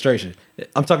business administration,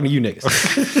 I'm talking to you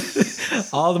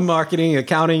niggas. All the marketing,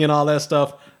 accounting, and all that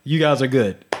stuff, you guys are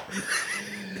good.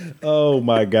 Oh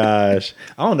my gosh,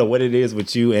 I don't know what it is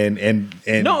with you and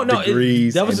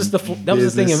degrees. That was just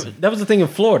the thing in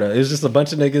Florida. It was just a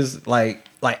bunch of niggas like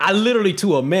I literally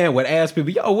to a man would ask people,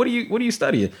 "Yo, what are you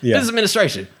studying?" Yeah. Business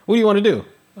administration. What do you want to do?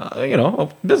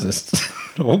 Business.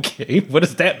 Okay, what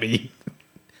does that mean?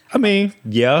 I mean,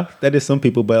 yeah, that is some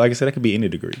people, but like I said, that could be any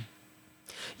degree.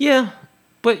 Yeah,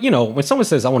 but when someone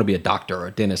says I want to be a doctor or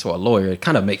a dentist or a lawyer, it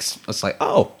kind of makes us like,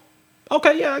 oh,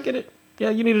 okay, yeah, I get it. Yeah,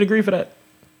 you need a degree for that.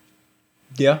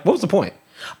 Yeah. What was the point?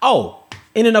 Oh,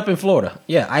 ended up in Florida.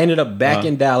 Yeah, I ended up back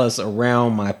in Dallas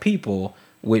around my people,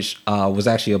 which was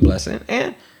actually a blessing.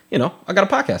 And, I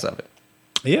got a podcast of it.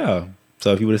 Yeah.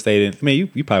 So if you would have stayed you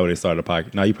probably would have started a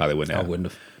podcast. No, you probably wouldn't have. I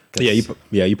wouldn't have.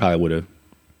 Yeah, you probably would have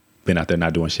been out there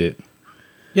not doing shit.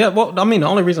 Yeah, well, I mean, the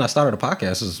only reason I started a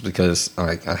podcast is because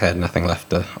I had nothing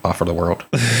left to offer the world.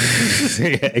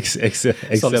 Except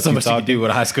so much you could do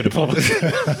with a high school diploma.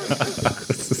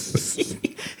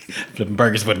 Flipping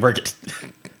burgers wouldn't work it.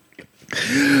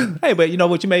 Hey, but you know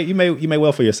what? You may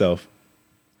well for yourself.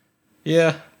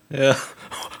 Yeah.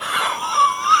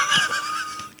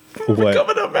 What?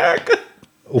 Coming to America.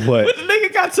 What? When the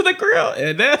nigga got to the grill,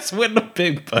 and that's when the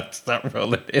big bucks start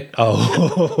rolling in.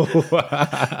 Oh.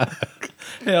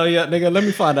 Hell yeah, nigga. Let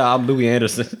me find out I'm Louis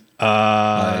Anderson.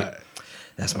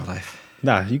 That's my life.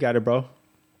 Nah, you got it, bro.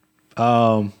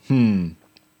 Let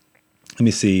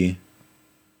me see.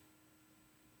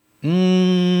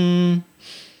 I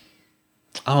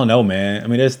don't know, man. I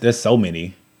mean, there's so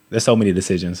many. There's so many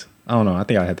decisions. I don't know. I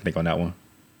think I have to think on that one.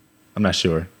 I'm not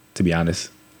sure, to be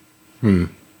honest.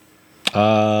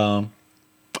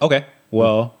 Okay.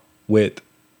 Well,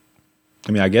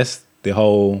 I guess the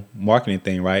whole marketing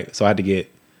thing, right? So I had to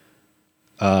get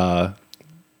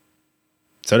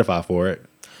certified for it.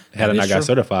 Had I not got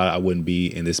certified, I wouldn't be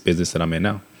in this business that I'm in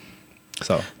now.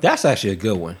 So that's actually a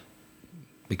good one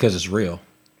because it's real.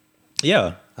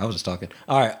 Yeah. I was just talking.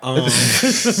 All right. Find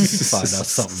out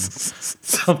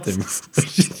something.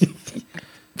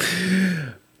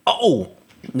 Oh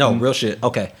no, real shit.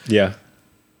 Okay. Yeah.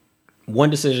 One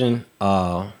decision.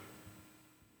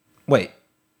 Wait.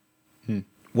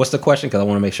 What's the question? Because I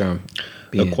want to make sure I'm.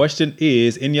 The question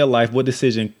is: in your life, what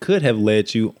decision could have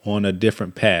led you on a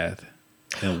different path,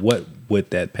 and what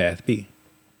would that path be?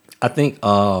 I think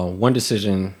one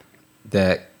decision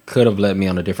that could have led me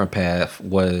on a different path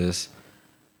was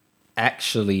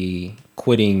actually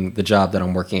quitting the job that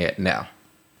I'm working at now,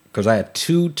 because I had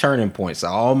two turning points. I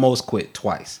almost quit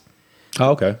twice.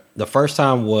 Oh, okay. The first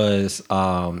time was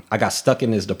I got stuck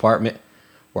in this department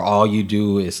where all you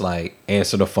do is like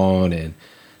answer the phone and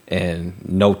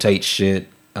notate shit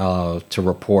to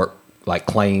report like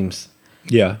claims.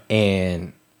 Yeah.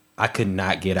 And I could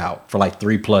not get out for like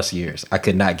 3+ years. I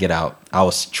could not get out. I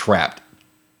was trapped.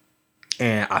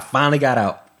 And I finally got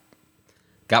out,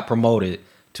 got promoted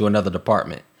to another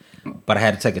department, but I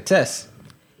had to take a test.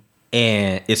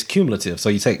 And it's cumulative. So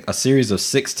you take a series of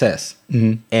 6 tests.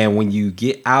 Mm-hmm. And when you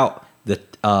get out,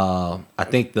 I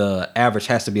think the average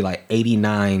has to be like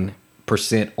 89%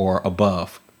 or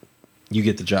above. You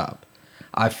get the job.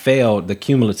 I failed the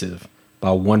cumulative by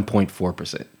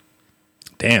 1.4%.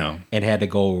 Damn. And had to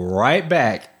go right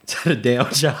back to the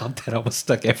damn job that I was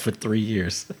stuck at for 3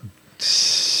 years.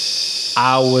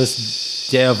 I was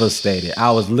devastated.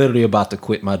 I was literally about to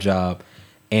quit my job.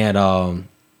 And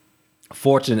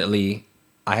fortunately,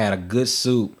 I had a good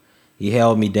soup. He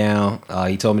held me down.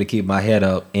 He told me to keep my head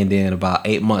up. And then about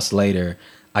 8 months later,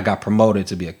 I got promoted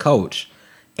to be a coach.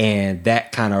 And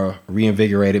that kind of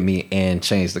reinvigorated me and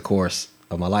changed the course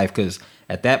of my life. Because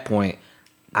at that point,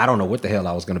 I don't know what the hell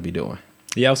I was going to be doing.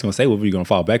 Yeah, I was going to say, what were you going to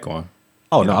fall back on?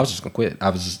 Oh, no, I was just going to quit. I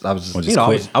was just I was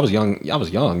young. I was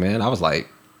young, man. I was like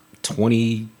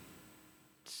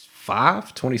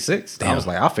 25, 26. I Damn. was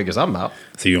like, I'll figure something out.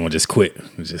 So you don't just quit,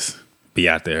 you just be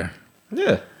out there,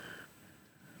 Yeah.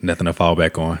 nothing to fall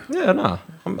back on. Yeah, nah.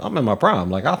 I'm in my prime.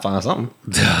 Like, I'll find something.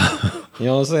 You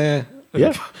know what I'm saying?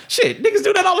 Yeah. Shit, niggas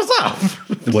do that all the time.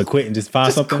 What, quit and just find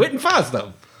Just something? quit and find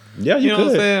stuff. Yeah, you You know what I'm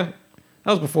could. saying?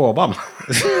 That was before Obama.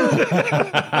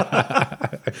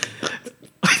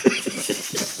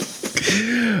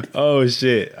 Oh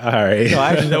shit! All right, No,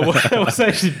 actually, that was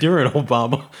actually during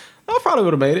Obama. I probably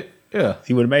would have made it. Yeah.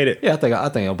 he would have made it. Yeah, I think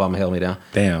Obama held me down.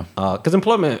 Damn. Because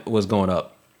employment was going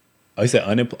up. Oh, you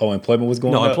said employment was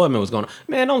going No, up? employment was going up.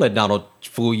 Man, don't let Donald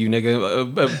fool you,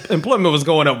 nigga. Employment was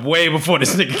going up way before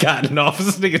this nigga got in office.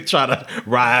 This nigga trying to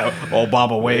ride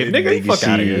Obama wave. Nigga, fuck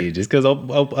out of here. Just because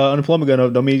unemployment going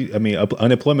up don't mean,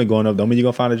 unemployment going up don't mean you're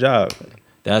going to find a job.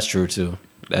 That's true, too.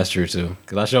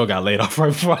 Because I sure got laid off right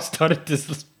before I started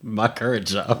my current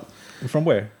job. From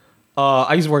where?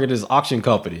 I used to work at this auction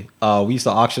company. We used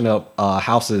to auction up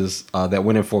houses that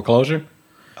went in foreclosure.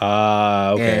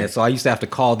 Okay. And so I used to have to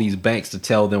call these banks to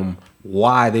tell them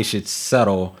why they should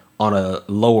settle on a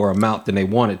lower amount than they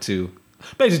wanted to.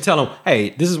 Basically tell them,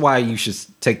 hey, this is why you should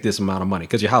take this amount of money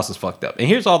because your house is fucked up. And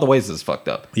here's all the ways it's fucked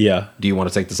up. Yeah. Do you want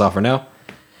to take this offer now?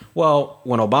 Well,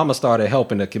 when Obama started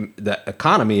helping the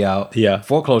economy out, Yeah.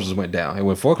 foreclosures went down. And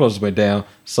when foreclosures went down,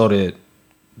 so did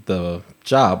the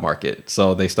job market.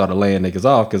 So they started laying niggas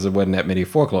off because there wasn't that many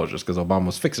foreclosures because Obama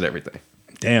was fixing everything.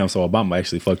 Damn, so Obama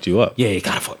actually fucked you up. Yeah, you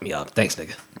gotta fuck me up. Thanks,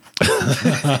 nigga.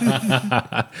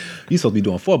 You supposed to be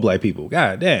doing for black people.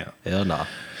 God damn. Hell nah.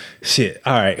 Shit.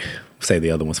 All right. Save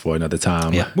the other ones for another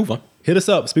time. Yeah, move on. Hit us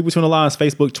up. Speak Between the Lines,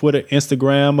 Facebook, Twitter,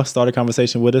 Instagram. Start a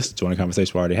conversation with us. Join the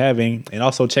conversation we're already having. And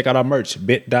also check out our merch,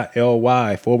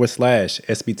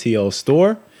 bit.ly/SBTO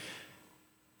store.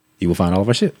 You will find all of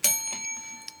our shit.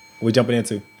 What we jumping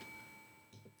into?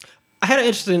 I had an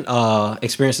interesting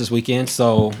experience this weekend.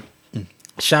 So,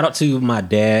 shout out to my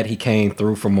dad. He came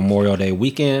through for Memorial Day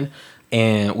weekend,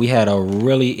 and we had a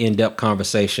really in-depth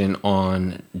conversation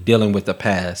on dealing with the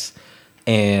past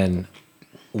and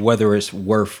whether it's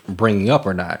worth bringing up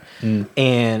or not.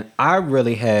 And I've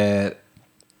always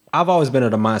been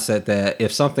of the mindset that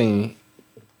if something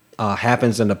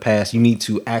happens in the past, you need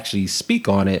to actually speak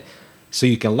on it so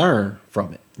you can learn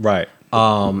from it. Right.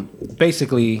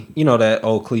 Basically, you know, that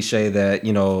old cliche that,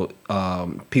 you know,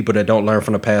 people that don't learn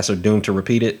from the past are doomed to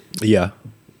repeat it. Yeah.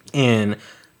 And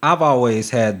I've always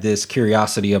had this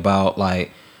curiosity about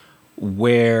like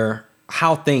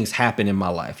how things happen in my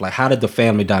life. Like, how did the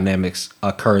family dynamics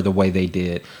occur the way they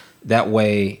did? That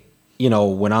way, you know,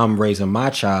 when I'm raising my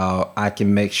child, I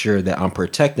can make sure that I'm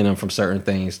protecting them from certain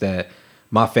things that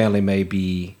my family may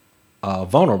be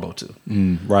vulnerable to.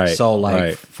 Right. So, like,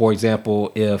 right. for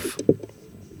example, if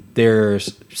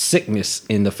there's sickness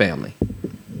in the family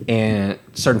and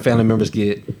certain family members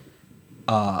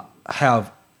have,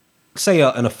 say,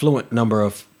 an affluent number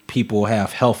of people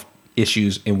have health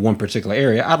issues in one particular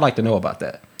area, I'd like to know about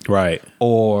that. Right.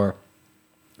 Or,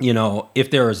 you know,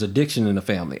 if there is addiction in the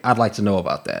family, I'd like to know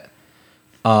about that.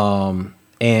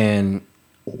 And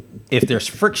if there's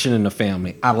friction in the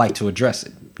family, I'd like to address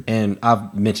it. And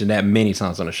I've mentioned that many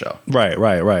times on the show. Right.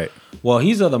 Well,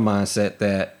 he's of the mindset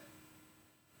that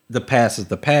the past is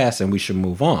the past and we should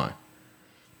move on.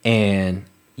 And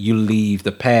you leave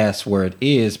the past where it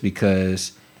is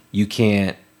because you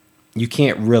can't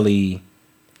really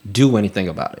do anything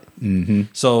about it. Mm-hmm.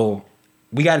 So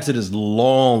we got into this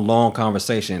long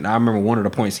conversation. I remember one of the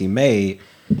points he made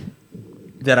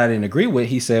that I didn't agree with.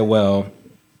 He said, well,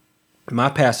 my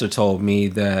pastor told me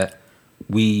that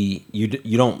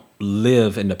you don't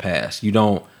live in the past. You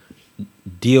don't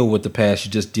deal with the past.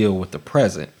 You just deal with the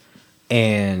present.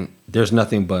 And there's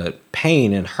nothing but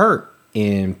pain and hurt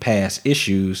in past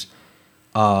issues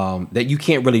that you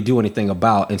can't really do anything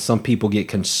about. And some people get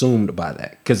consumed by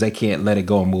that because they can't let it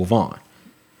go and move on.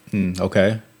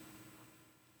 Okay.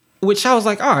 Which I was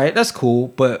like, all right, that's cool.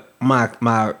 But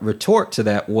my retort to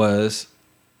that was,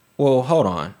 well, hold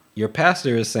on. Your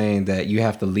pastor is saying that you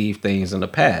have to leave things in the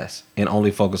past and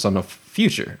only focus on the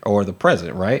future or the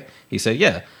present, right? He said,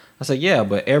 yeah. I said, yeah,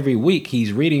 but every week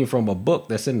he's reading from a book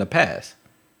that's in the past.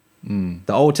 The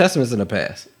Old Testament's in the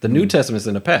past. The New Testament's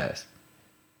in the past.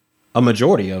 A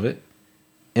majority of it.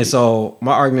 And so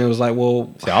my argument was like,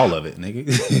 well... Say all of it,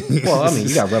 nigga. Well, I mean,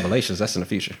 you got Revelations. That's in the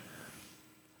future.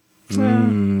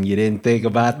 You didn't think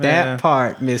about that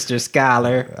part, Mr.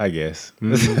 Scholar. I guess.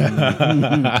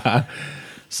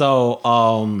 So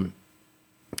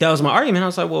that was my argument. I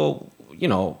was like, well, you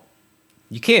know,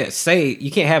 you can't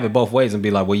have it both ways and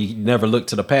be like, well, you never look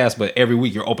to the past, but every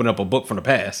week you're opening up a book from the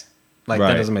past. Like, Right.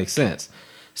 That doesn't make sense.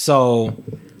 So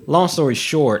long story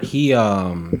short, he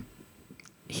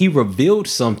revealed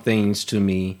some things to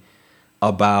me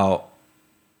about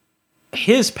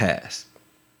his past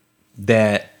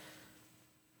that,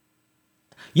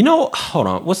 hold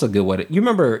on, what's a good way to, you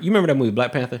remember that movie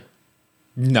Black Panther?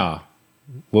 Nah.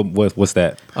 What's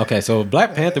that? Okay, so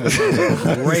Black Panther was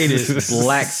the greatest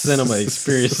black cinema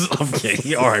experience.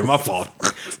 Okay, all right, my fault.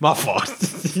 My fault.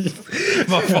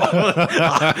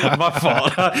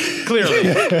 Clearly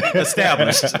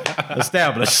established.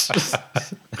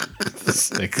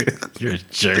 You're a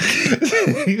jerk.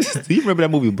 Do you remember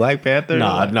that movie Black Panther? No,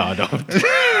 I don't.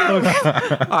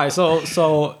 All right,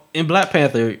 so in Black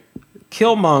Panther,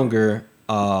 Killmonger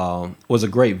was a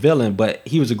great villain, but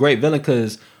he was a great villain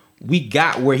because we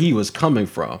got where he was coming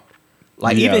from.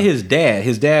 Like, even his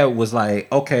dad was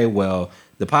like, okay, well,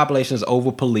 the population is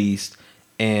over policed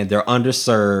and they're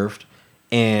underserved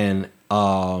and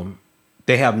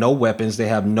they have no weapons, they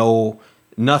have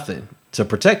nothing to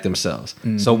protect themselves.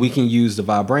 Mm-hmm. So we can use the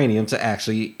vibranium to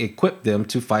actually equip them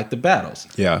to fight the battles.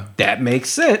 Yeah. That makes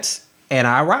sense, and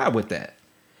I ride with that.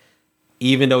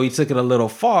 Even though he took it a little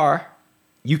far,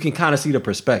 you can kind of see the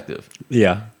perspective.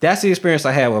 Yeah. That's the experience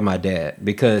I had with my dad,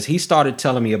 because he started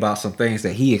telling me about some things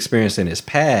that he experienced in his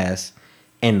past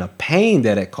and the pain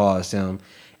that it caused him.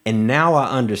 And now I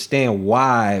understand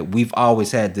why we've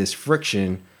always had this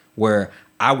friction where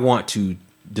I want to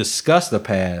discuss the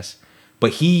past,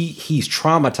 but he's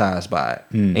traumatized by it.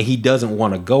 And he doesn't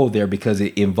want to go there because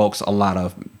it invokes a lot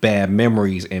of bad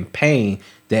memories and pain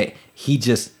that he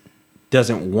just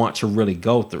doesn't want to really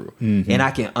go through. Mm-hmm. And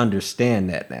I can understand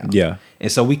that now. Yeah. And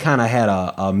so we kind of had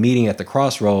a meeting at the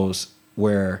crossroads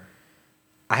where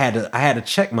I had to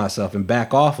check myself and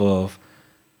back off of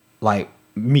like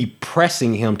me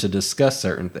pressing him to discuss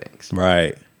certain things.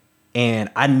 Right. And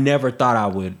I never thought I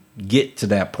would get to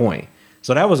that point.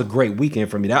 So that was a great weekend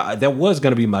for me. That was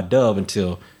going to be my dub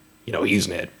until,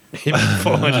 using it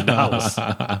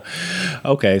 $400.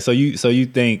 Okay. So you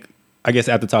think, I guess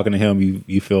after talking to him,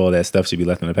 you feel that stuff should be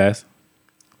left in the past?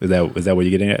 Is that what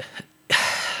you're getting at?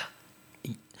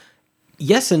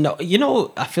 Yes and no.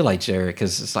 I feel like Jared,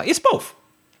 because it's like, it's both.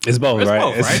 It's both,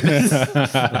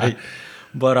 right?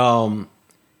 But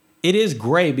it is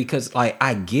great because like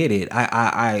I get it.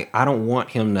 I don't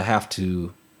want him to have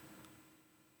to.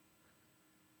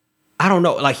 I don't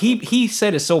know. Like he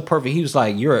said it so perfect. He was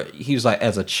like,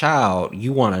 as a child,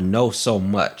 you want to know so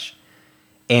much,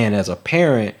 and as a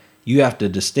parent, you have to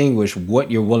distinguish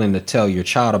what you're willing to tell your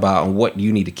child about and what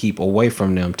you need to keep away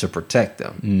from them to protect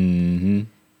them. Mm-hmm.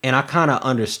 And I kind of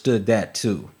understood that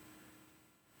too.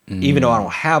 Mm. Even though I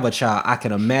don't have a child, I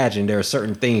can imagine there are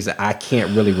certain things that I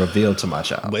can't really reveal to my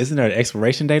child. But isn't there an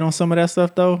expiration date on some of that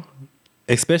stuff though?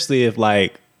 Especially if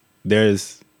like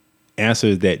there's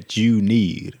answers that you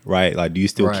need, right? Like, do you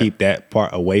still keep that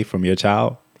part away from your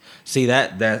child? See,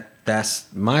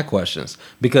 that's my questions.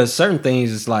 Because certain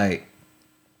things is like,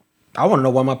 I want to know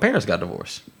why my parents got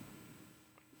divorced.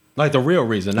 Like the real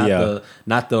reason,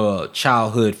 not the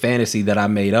childhood fantasy that I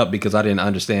made up because I didn't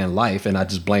understand life and I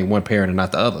just blame one parent and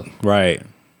not the other. Right.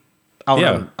 I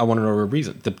want to know the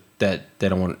reason that they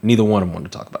don't want, neither one of them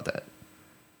want to talk about that.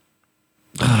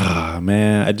 Ah,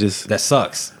 man, that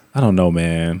sucks. I don't know,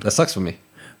 man. That sucks for me.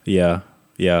 Yeah.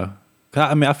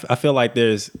 I mean, I feel like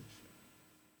there's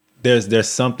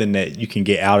something that you can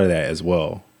get out of that as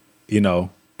well,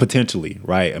 potentially,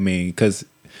 right? I mean, because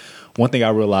one thing I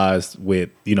realized with,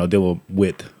 dealing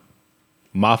with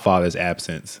my father's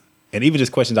absence, and even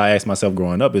just questions I asked myself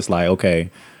growing up, it's like, okay,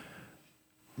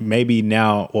 maybe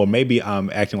now, or maybe I'm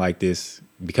acting like this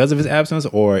because of his absence,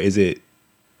 or is it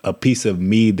a piece of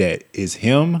me that is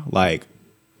him, like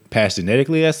past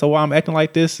genetically as to why I'm acting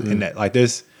like this, and that like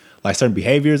there's like certain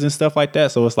behaviors and stuff like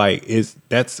that. So it's like,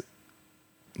 that's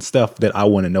stuff that I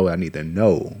want to know, I need to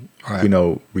know,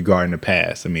 right, regarding the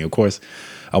past. I mean, of course,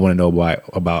 I want to know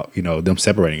about them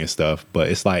separating and stuff, but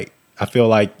it's like, I feel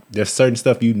like there's certain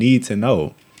stuff you need to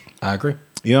know. I agree.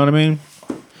 You know what I mean?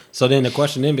 So then the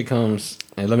question then becomes,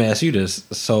 and let me ask you this.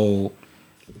 So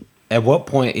at what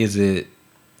point is it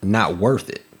not worth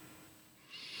it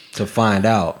to find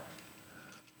out?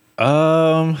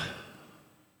 I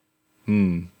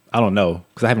don't know,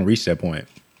 because I haven't reached that point.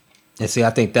 And see,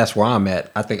 I think that's where I'm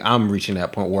at. I think I'm reaching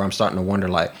that point where I'm starting to wonder,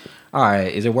 like, all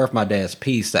right, is it worth my dad's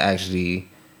peace to actually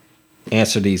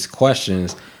answer these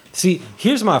questions? See,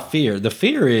 here's my fear. The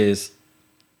fear is,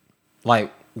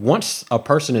 like, once a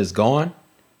person is gone,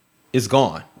 it's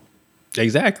gone.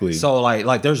 Exactly. So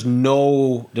like there's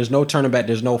no turning back.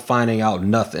 There's no finding out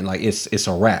nothing. Like it's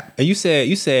a wrap. And you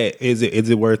said is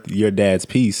it worth your dad's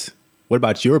peace? What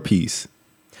about your peace?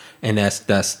 And that's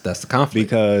the conflict.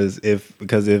 Because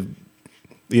if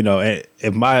you know,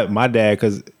 if my dad,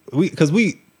 because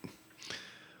we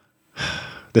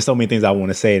there's so many things I want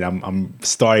to say, and I'm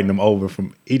starting them over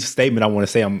from each statement I want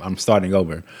to say. I'm starting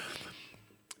over.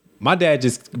 My dad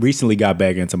just recently got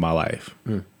back into my life,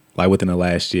 like within the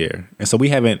last year, and so we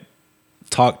haven't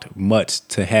talked much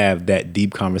to have that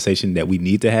deep conversation that we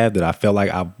need to have, that I felt like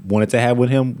I wanted to have with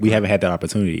him. We haven't had that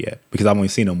opportunity yet because I've only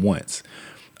seen him once,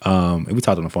 and we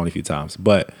talked on the phone a few times.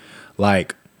 But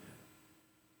like,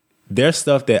 there's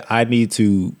stuff that I need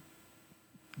to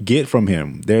get from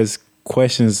him. There's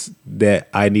questions that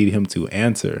I need him to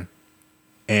answer.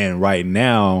 And right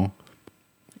now,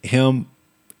 him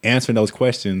answering those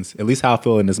questions, at least how I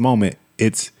feel in this moment,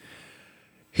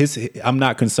 I'm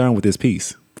not concerned with his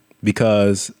peace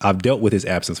because I've dealt with his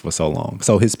absence for so long.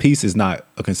 So his peace is not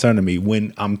a concern to me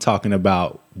when I'm talking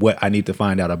about what I need to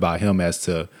find out about him as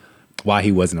to why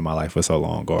he wasn't in my life for so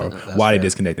long, or why they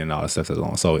disconnected and all that stuff so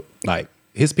long. So like,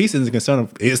 his peace isn't a concern.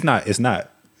 It's not.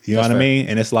 You know what I mean?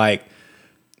 And it's like,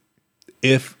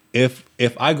 if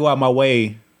I go out my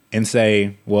way and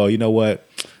say, well, you know what,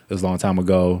 it was a long time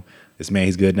ago. This man,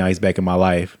 he's good now. He's back in my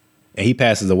life, and he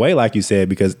passes away, like you said,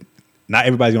 because not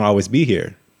everybody's gonna always be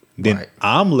here. Then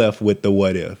I'm left with the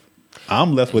what if.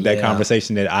 I'm left with that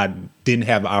conversation that I didn't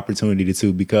have the opportunity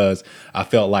to, because I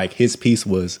felt like his peace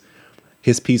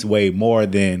weighed more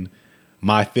than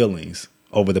my feelings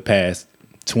over the past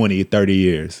 20, 30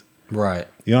 years. Right.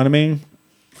 You know what I mean?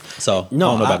 So No,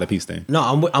 I don't know about the peace thing.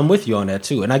 No, I'm with you on that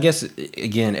too. And I guess,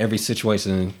 again, every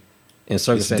situation and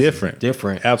circumstance is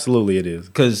different. Absolutely it is.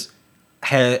 Because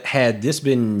had this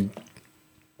been,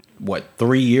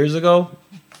 3 years ago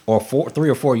or 3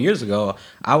 or 4 years ago,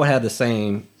 I would have the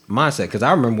same mindset. Because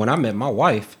I remember when I met my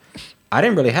wife, I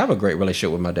didn't really have a great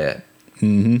relationship with my dad.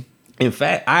 Mm-hmm. In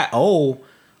fact, I owe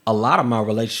a lot of my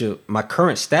relationship, my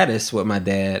current status with my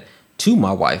dad, to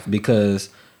my wife, because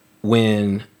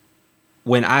when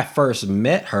I first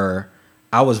met her,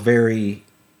 I was very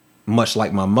much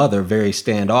like my mother, very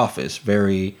standoffish,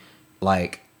 very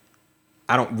like,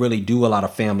 I don't really do a lot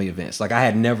of family events. Like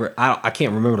I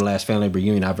can't remember the last family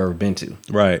reunion I've ever been to.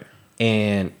 Right.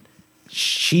 And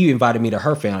she invited me to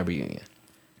her family reunion.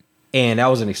 And that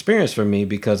was an experience for me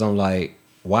because I'm like,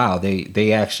 wow,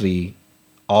 they actually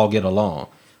all get along.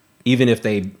 Even if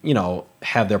they,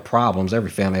 have their problems,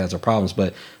 every family has their problems,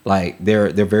 but like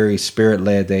they're very spirit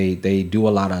led. They do a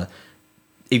lot of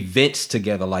events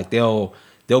together. Like they'll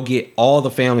get all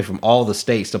the family from all the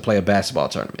states to play a basketball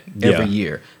tournament every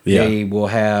year. Yeah. They will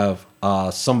have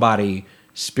somebody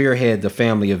spearhead the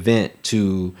family event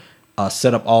to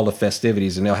set up all the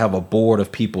festivities, and they'll have a board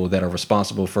of people that are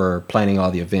responsible for planning all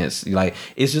the events. Like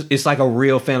it's like a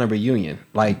real family reunion.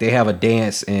 Like they have a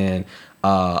dance and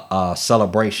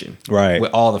celebration, right,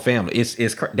 with all the family. It's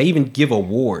they even give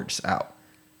awards out.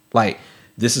 Like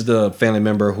this is the family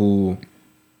member who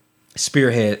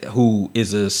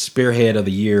is a spearhead of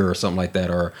the year or something like that,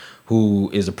 or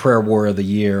who is a prayer warrior of the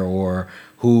year, or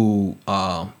who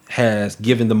has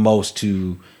given the most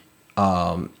to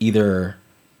either,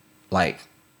 like,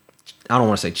 I don't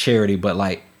want to say charity, but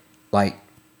like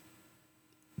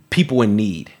people in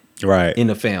need, right, in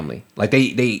the family. Like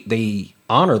they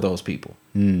honor those people.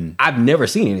 I've never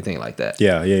seen anything like that.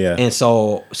 Yeah. And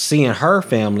so seeing her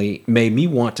family made me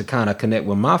want to kind of connect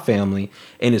with my family.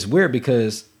 And it's weird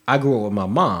because I grew up with my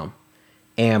mom,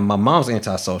 and my mom's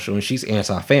antisocial and she's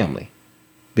anti-family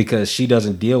because she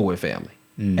doesn't deal with family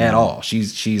at all.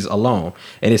 She's alone.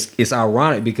 And it's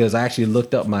ironic because I actually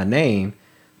looked up my name,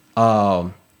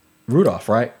 Rudolph,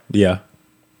 right? Yeah.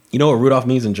 You know what Rudolph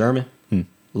means in German?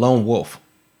 Lone wolf.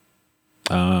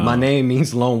 My name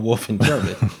means lone wolf in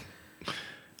German.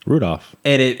 Rudolph.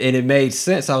 And it made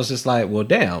sense. I was just like, well,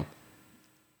 damn,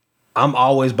 I'm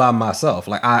always by myself.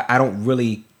 Like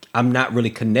I'm not really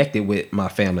connected with my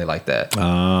family like that.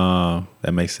 Oh,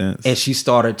 that makes sense. And she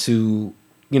started to,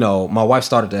 my wife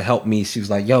started to help me. She was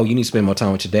like, yo, you need to spend more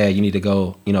time with your dad. You need to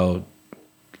go,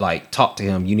 like talk to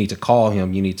him. You need to call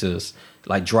him. You need to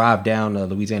like drive down to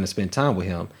Louisiana and spend time with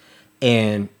him.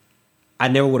 And I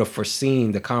never would have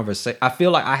foreseen the conversation. I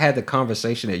feel like I had the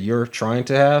conversation that you're trying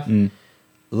to have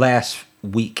last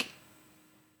week.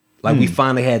 Like we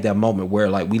finally had that moment where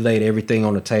like we laid everything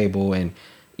on the table, and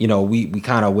we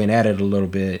kind of went at it a little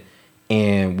bit,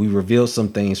 and we revealed some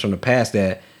things from the past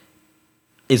that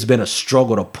it's been a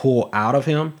struggle to pull out of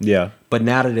him. Yeah. But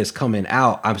now that it's coming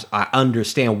out, I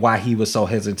understand why he was so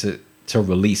hesitant to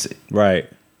release it. Right.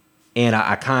 And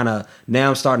I kind of, now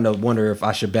I'm starting to wonder if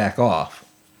I should back off.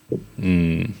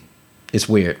 It's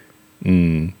weird.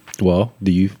 Well,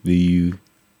 do you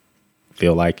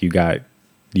feel like you got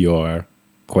your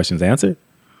questions answered?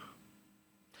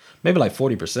 Maybe like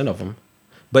 40% of them.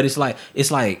 But it's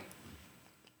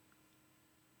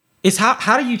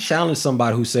how do you challenge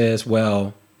somebody who says,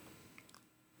 well,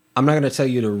 I'm not going to tell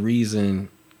you the reason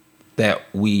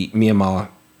that me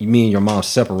and your mom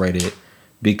separated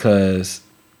because,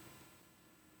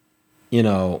 you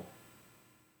know,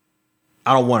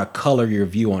 I don't want to color your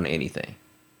view on anything.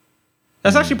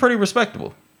 That's actually pretty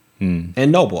respectable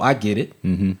and noble. I get it.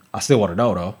 I still want to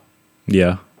know though.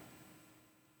 Yeah.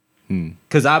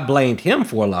 Because I blamed him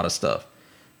for a lot of stuff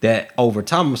that over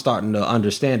time I'm starting to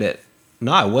understand that,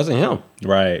 nah, it wasn't him.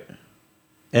 Right.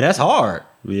 And that's hard.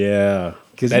 Yeah.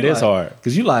 That is hard.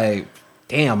 Because you like,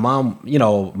 damn, mom, you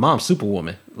know, mom's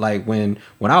superwoman. Like when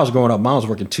I was growing up, mom was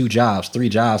working 2 jobs, 3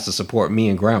 jobs to support me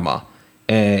and grandma.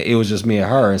 And it was just me and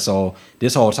her. And so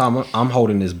this whole time I'm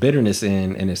holding this bitterness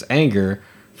in and this anger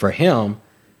for him,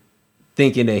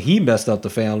 thinking that he messed up the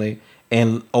family.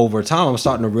 And over time I'm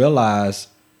starting to realize,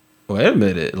 wait a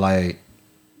minute, like,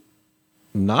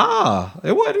 nah,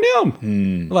 it wasn't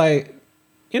him. Like,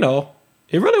 you know,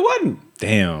 it really wasn't.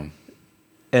 Damn.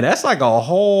 And that's like a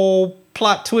whole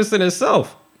plot twist in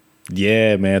itself.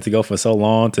 Yeah, man. To go for so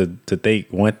long to think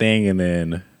one thing and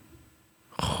then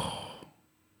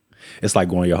it's like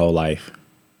going your whole life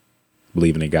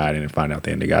believing in God and then find out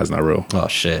that God's not real. Oh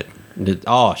shit.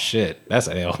 Oh shit. That's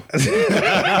an L. God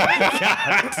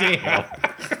damn.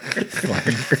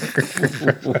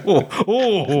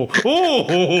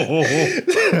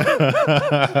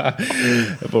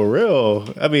 For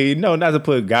real. I mean, no, not to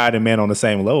put God and man on the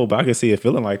same level, but I can see it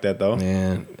feeling like that though.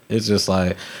 Man, it's just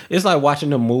like it's like watching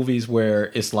the movies where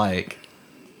it's like,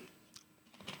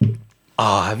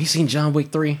 have you seen John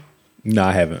Wick 3? No,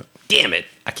 I haven't. Damn it,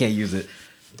 I can't use it.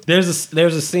 There's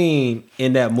a scene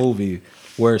in that movie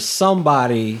where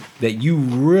somebody that you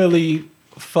really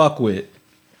fuck with,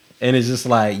 and it's just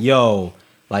like, yo,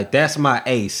 like that's my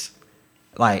ace.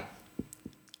 Like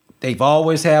they've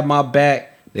always had my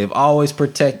back. They've always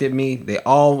protected me. They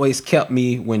always kept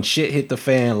me when shit hit the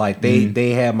fan. Like they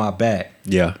had my back.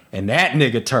 Yeah. And that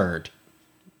nigga turned,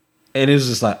 and it was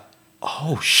just like,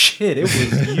 oh shit, it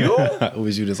was you. It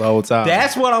was you this whole time.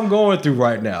 That's what I'm going through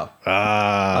right now.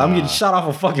 I'm getting shot off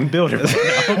a fucking building right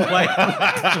now. I'm like, what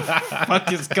the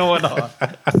fuck is going on?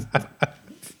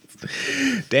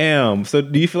 Damn. So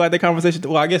do you feel like that conversation?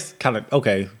 Well, I guess kind of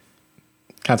okay.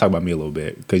 Kind of talk about me a little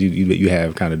bit because you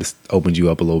have kind of just opened you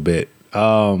up a little bit.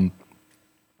 I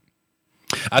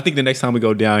think the next time we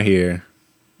go down here,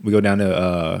 we go down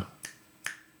to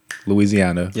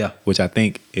Louisiana, which I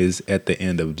think is at the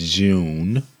end of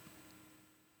June.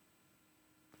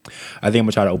 I think I'm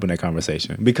gonna try to open that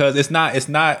conversation because it's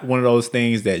not one of those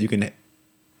things that you can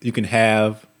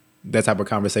have that type of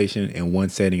conversation in one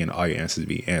setting and all your answers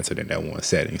be answered in that one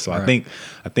setting. So right. I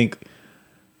think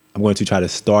I'm going to try to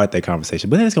start that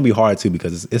conversation, but then it's gonna be hard too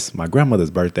because it's my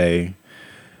grandmother's birthday,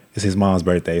 it's his mom's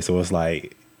birthday, so it's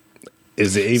like.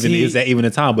 Is that even the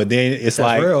time? But then it's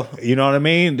like, real. You know what I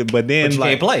mean? But then you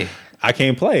like, can't play. I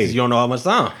can't play. You don't know how much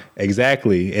time.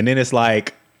 Exactly. And then it's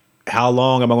like, how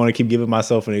long am I going to keep giving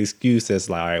myself an excuse that's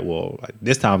like, all right, well,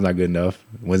 this time's not good enough.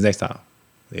 When's next time?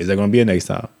 Is there going to be a next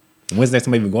time? When's next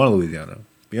time I'm even going to Louisiana?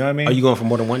 You know what I mean? Are you going for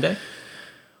more than one day?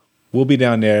 We'll be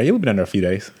down there. Yeah, we'll be down there a few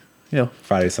days. You know,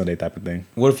 Friday, Sunday type of thing.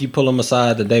 What if you pull them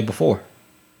aside the day before?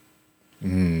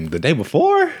 The day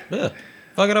before? Yeah.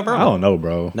 Fuck it up early. I don't know,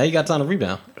 bro. Now you got time to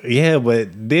rebound. Yeah, but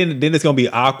then it's gonna be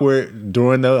awkward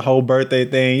during the whole birthday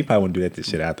thing. You probably won't do that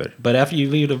shit after. But after you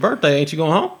leave the birthday, ain't you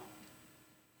going home?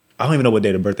 I don't even know what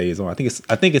day the birthday is on. I think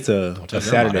it's a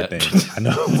Saturday thing. I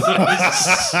know.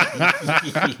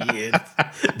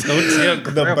 Don't tell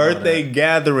the birthday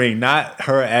gathering, not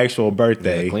her actual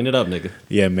birthday. Yeah, clean it up, nigga.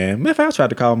 Yeah, man. Man, I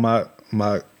tried to call my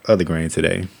other grain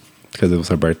today because it was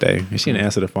her birthday, and she didn't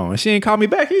answer the phone. And she didn't call me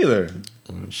back either.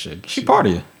 Shit. She part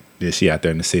of you. Yeah, she out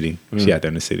there in the city. She out there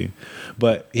in the city.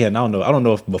 But yeah, I don't know. I don't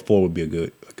know if before would be a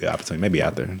good opportunity. Maybe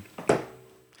after.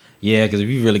 Yeah, because if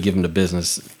you really give him the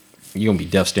business, you're gonna be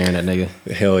deaf staring at nigga.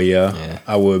 Hell yeah.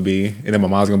 I would be. And then my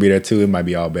mom's gonna be there too. It might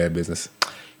be all bad business.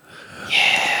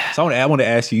 Yeah. So I want to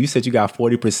ask you. You said you got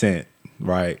 40%,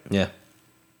 right? Yeah.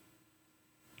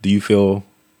 Do you feel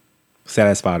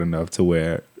satisfied enough to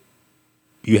where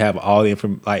you have all the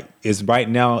information? Like, is right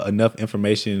now enough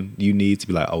information you need to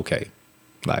be like, okay,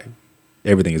 like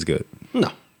everything is good?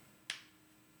 No.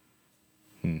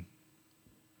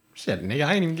 Shit, nigga,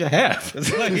 I ain't even get half.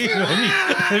 It's like,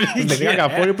 nigga, I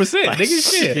got 40%. Like,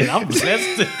 nigga, shit. I'm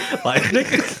blessed. Like,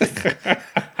 nigga,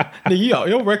 nigga,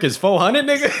 your record's 400,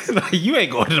 nigga. Like, you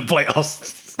ain't going to the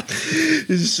playoffs.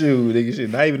 Shoot, nigga,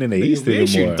 shit. Not even in the East anymore.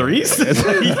 Shooting threes. Shit,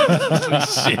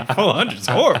 400's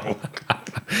horrible.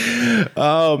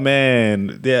 Oh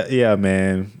man, yeah,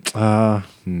 man.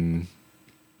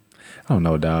 don't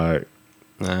know, dog.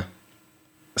 Nah.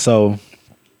 So,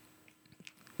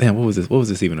 damn, what was this? What was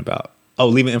this even about? Oh,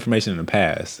 leaving information in the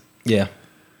past. Yeah.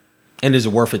 And is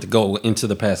it worth it to go into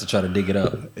the past to try to dig it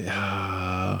up?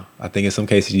 I think in some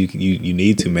cases you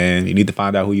need to, man. You need to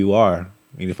find out who you are.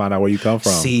 You need to find out where you come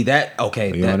from. See that? Okay,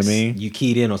 You know what I mean? You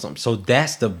keyed in on something. So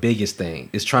that's the biggest thing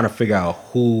is trying to figure out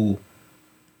who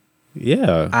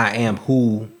Yeah. I am,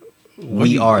 who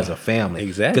we are as a family.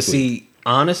 Exactly. Because see,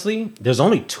 honestly, there's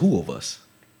only 2 of us.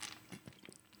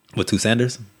 With 2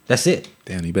 Sanders? That's it.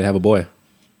 Damn, you better have a boy.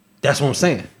 That's what I'm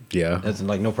saying. Yeah. That's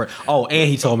like no. Oh, and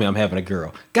he told me I'm having a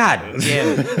girl. God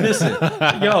damn it! Listen,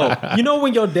 yo, you know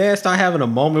when your dad start having a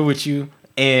moment with you,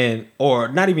 and or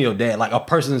not even your dad, like a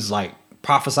person's like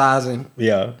prophesizing,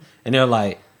 Yeah. and they're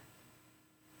like,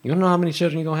 "You know how many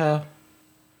children you gonna have?"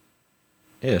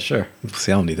 Yeah, sure.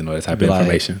 See, I don't need to know that type Be of like-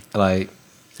 information. Like,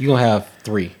 you gonna have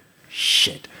 3.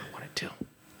 Shit, I wanted 2.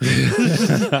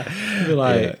 Be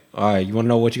like, Yeah. all right, you wanna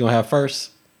know what you gonna have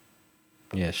first?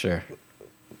 Yeah, sure.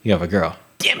 You have a girl.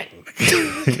 Damn it.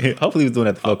 Hopefully he was doing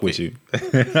that to fuck with you.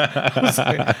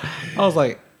 I was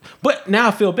like, but now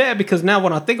I feel bad because now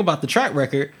when I think about the track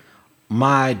record,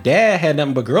 my dad had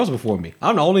nothing but girls before me.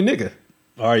 I'm the only nigga.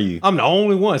 Are you? I'm the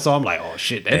only one. So I'm like, oh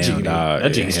shit, that Damn, gene, dog.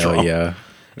 that gene's Hell strong. yeah.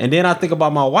 And then I think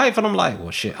about my wife and I'm like,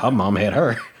 well shit, her mom had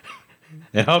her.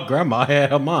 And her grandma had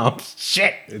her mom.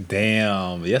 Shit.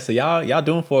 Damn. Yeah, so y'all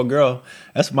doing for a girl.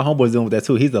 That's what my homeboy's doing with that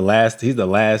too. He's the last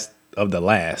of the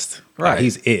last. Right. Like,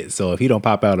 he's it. So if he don't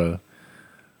pop out a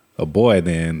boy,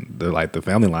 then the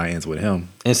family line ends with him.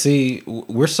 And see,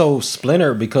 we're so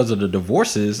splintered because of the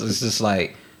divorces. It's just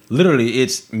like, literally,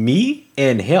 it's me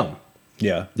and him.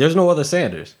 Yeah. There's no other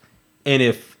Sanders. And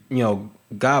if,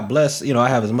 God bless, I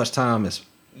have as much time as,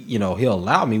 he'll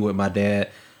allow me with my dad.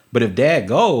 But if dad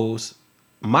goes,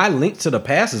 my link to the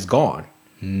past is gone.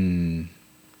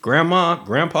 Grandma,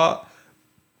 grandpa,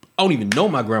 I don't even know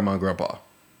my grandma and grandpa.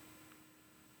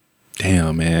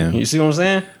 Damn, man. You see what I'm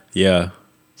saying? Yeah.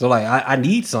 So, like, I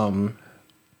need something.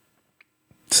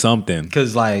 Something.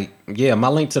 Because, like, yeah, my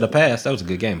link to the past, that was a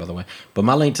good game, by the way. But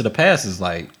my link to the past is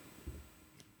like,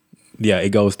 Yeah, it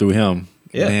goes through him.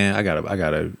 Yeah. Man, I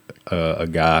got a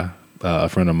guy, a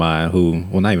friend of mine who,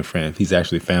 well, not even friend, he's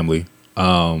actually family.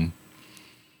 Yeah,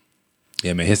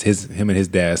 man, him and his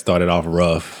dad started off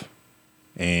rough,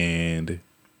 and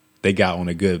they got on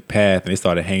a good path, and they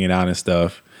started hanging out and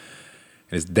stuff.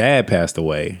 And his dad passed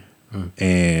away,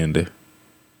 and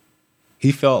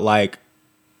he felt like,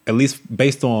 at least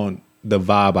based on the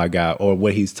vibe I got or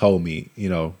what he's told me,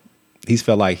 he's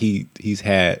felt like he's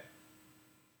had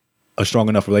a strong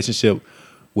enough relationship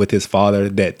with his father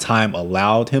that time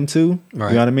allowed him to. Right.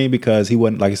 You know what I mean? Because he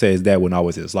wasn't, like I said, his dad wasn't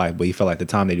always in his life, but he felt like the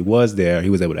time that he was there, he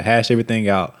was able to hash everything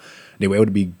out. They were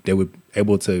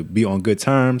able to be on good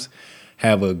terms,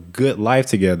 have a good life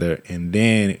together, and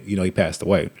then, he passed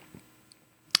away.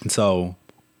 And so,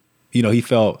 he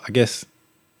felt, I guess,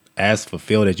 as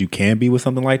fulfilled as you can be with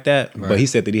something like that. Right. But he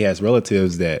said that he has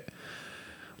relatives that,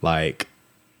 like,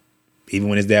 even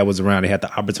when his dad was around, they had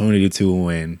the opportunity to,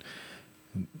 and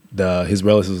his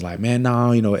relatives was like, man,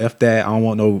 no, F that. I don't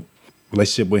want no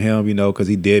relationship with him, because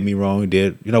he did me wrong. He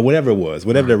did, whatever it was,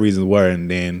 whatever the reasons were.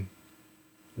 And then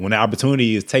when the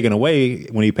opportunity is taken away,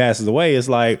 when he passes away, it's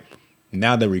like,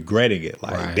 now they're regretting it.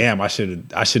 Like, Right. damn, I should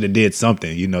have did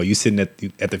something. You sitting at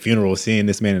the funeral seeing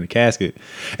this man in the casket.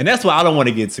 And that's what I don't want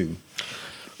to get to.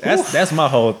 That's my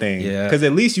whole thing. Yeah. Because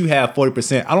at least you have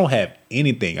 40%. I don't have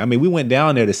anything. I mean, we went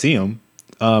down there to see him.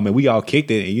 And we all kicked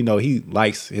it. And, he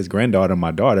likes his granddaughter,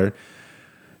 my daughter.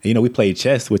 And, we played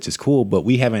chess, which is cool. But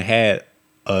we haven't had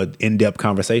an in-depth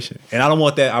conversation. And I don't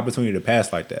want that opportunity to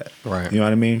pass like that. Right. You know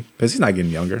what I mean? Because he's not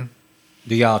getting younger.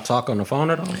 do y'all talk on the phone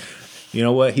at all? You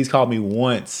know what? He's called me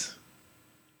once.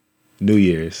 New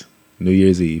Year's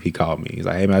Eve, he called me. He's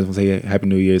like, hey, man, I just want to say Happy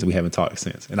New Year's. We haven't talked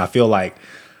since. And I feel like,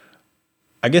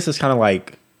 I guess it's kind of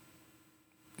like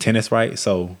tennis, right?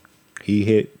 So he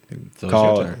hit, So it's your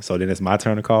call. turn. So then it's my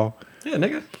turn to call. Yeah,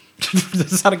 nigga.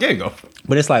 This is how the game go.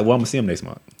 But it's like, well, I'm going to see him next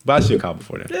month. But I should call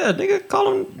before then. Yeah, nigga,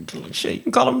 call him. Shit, you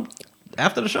can call him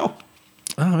after the show.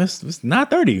 Oh, it's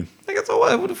 9:30. Nigga, so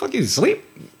what? What the fuck? You sleep?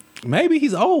 Maybe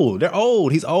he's old. They're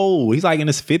old. He's old. He's like in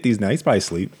his 50s now. He's probably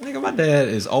asleep. Nigga, my dad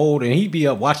is old and he be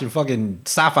up watching fucking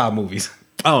sci-fi movies.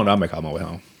 I don't know. I may call him on my way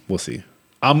home. We'll see.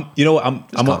 You know what? I'm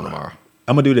call him tomorrow.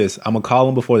 I'm gonna do this. I'm gonna call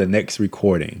him before the next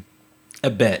recording. I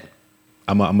bet.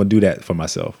 I'm gonna do that for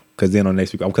myself. Because then on the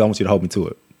next week, because I want you to hold me to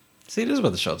it. See, this is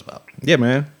what the show's about. Yeah,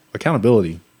 man.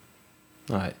 Accountability.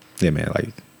 All right. Yeah, man. Like,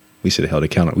 we should have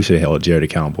held Jared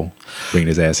accountable. Bringing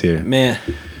his ass here. Man,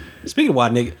 speaking of why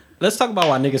niggas, let's talk about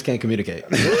why niggas can't communicate.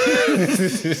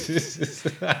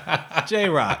 J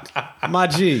Rock, my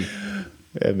G.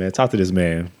 Yeah, man. Talk to this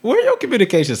man. Where are your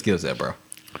communication skills at, bro?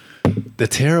 The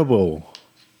terrible.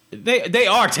 They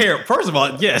are terrible. First of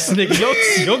all, yes, nigga,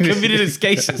 your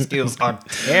communication skills are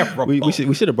terrible. We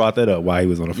should have brought that up while he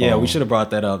was on the phone. Yeah, we should have brought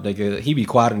that up, nigga. He be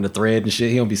quiet in the thread and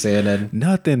shit. He don't be saying nothing.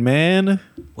 Nothing, man.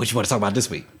 What you want to talk about this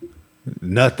week?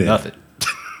 Nothing. Nothing.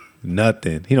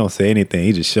 Nothing. He don't say anything.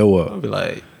 He just show I'll up. be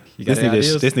like, you got This any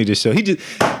ideas? nigga just show.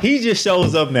 He just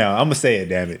shows up now. I'm gonna say it.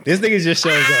 Damn it. This nigga just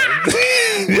shows up.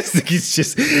 This nigga's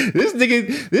just. This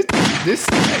nigga. This.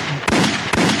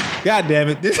 God damn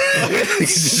it. This nigga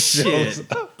just shows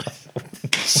up.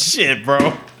 Shit, bro.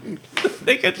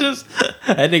 Nigga just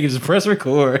that nigga just press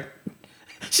record.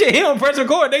 Shit, he don't press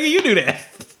record, nigga. You do that.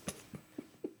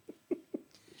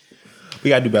 We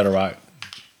gotta do better, Rock.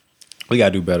 We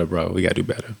gotta do better, bro. We gotta do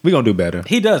better. We gonna do better.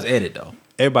 He does edit though.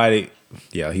 Everybody.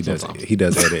 Yeah, he does. Sometimes. He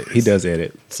does edit. He does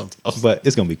edit. Sometimes. But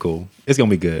it's gonna be cool. It's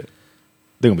gonna be good.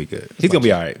 They're gonna be good. He's gonna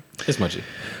be all right. It's muchy.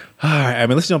 All right, I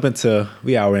mean, let's jump into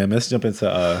Let's jump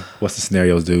into what's the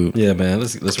scenarios, dude. Yeah, man.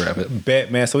 Let's wrap it.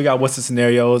 Bet, man. So we got what's the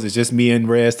scenarios. It's just me and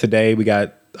Rez today. We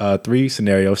got 3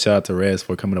 scenarios. Shout out to Rez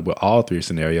for coming up with all 3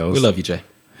 scenarios. We love you, Jay.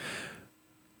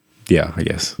 Yeah, I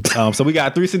guess. So we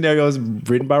got 3 scenarios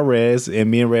written by Rez,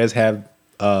 and me and Rez have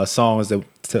songs that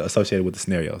associated with the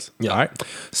scenarios. Yeah. All right.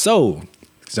 So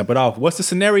let's jump it off. What's the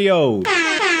scenario?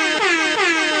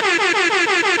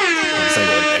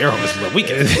 This is what we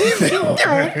can.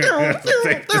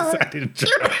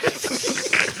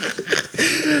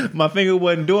 My finger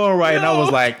wasn't doing right, and I was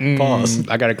like, Pause.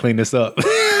 I gotta clean this up.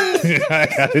 I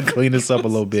gotta clean this up a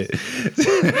little bit.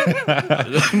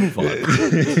 Move on.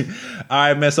 All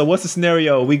right, man. So what's the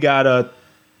scenario? We got a.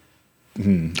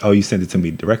 Oh, you sent it to me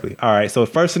directly. All right. So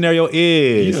the first scenario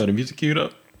You is. know the music queued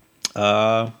up.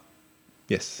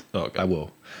 Yes. Oh, okay. I will.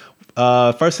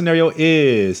 First scenario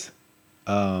is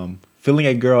feeling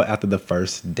a girl after the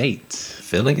first date.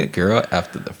 Feeling a girl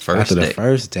after the first After the date.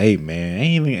 first date, man.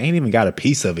 Ain't even got a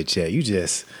piece of it yet.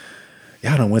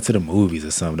 Y'all done went to the movies or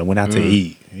something. Done went out to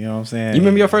eat. You know what I'm saying? You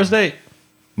remember your first date?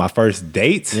 My first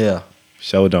date? Yeah.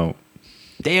 Sure don't.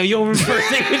 Damn, you don't remember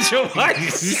first date with your wife?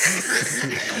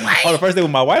 Oh, the first date with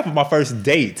my wife or my first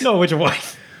date? No, with your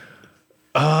wife.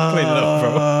 Clean it up,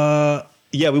 bro.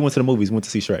 Yeah, we went to the movies. We went to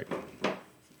see Shrek.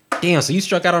 Damn, so you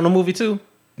struck out on the movie too?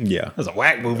 Yeah. That's a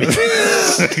whack movie.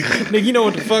 Nigga, you know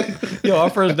what the fuck? Yo, our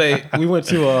first date, we went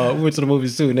to the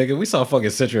movies too, nigga. We saw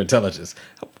fucking Central Intelligence.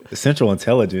 Central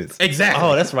Intelligence. Exactly.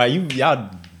 Oh, that's right.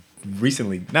 Y'all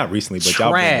recently, not recently, but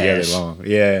y'all been together Trash. long.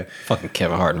 Yeah. Fucking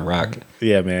Kevin Hart and Rock.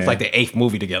 Yeah, man. It's like the 8th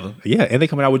movie together. yeah, and they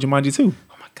coming out with Jumanji too.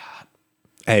 Oh my God.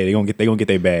 Hey, they gonna get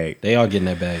their bag. They are getting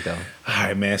that bag though. All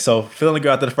right, man. So feeling a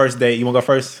girl after the first date. You wanna go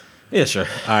first? Yeah, sure.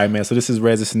 All right, man. So this is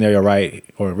Rez's scenario, right?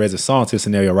 Or Rez's song to the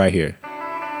scenario right here.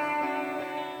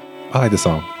 I like this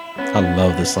song. I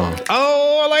love this song.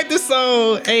 Oh, I like this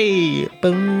song. Hey,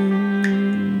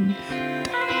 boom.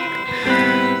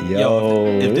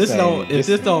 Yo, if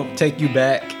this don't take you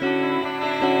back,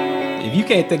 if you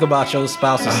can't think about your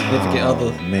spouse or significant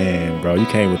other, man, bro, you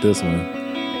came with this one.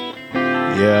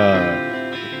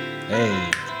 Yeah.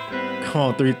 hey, Come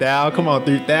on, 3,000. Come on,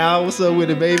 3,000. What's up with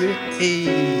it, baby?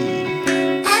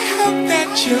 Hey. I hope that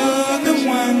you're the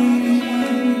one.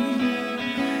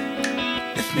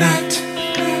 If not,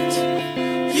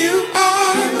 you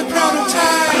are the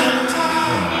prototype.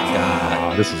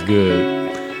 Oh, this is good.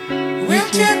 We'll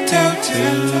tiptoe to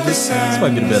the sun. this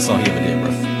might be the best song he ever did,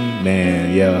 bro.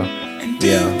 Man, yeah. And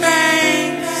do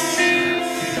things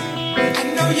I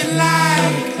know you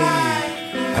like.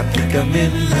 I think I'm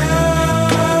in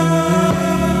love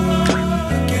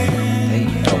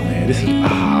again. Oh, man. This is,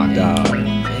 dog.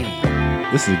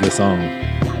 This is a good song.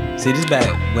 See, this back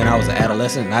when I was an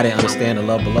adolescent and I didn't understand the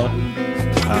Love Below.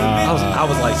 I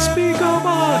was like, speak up,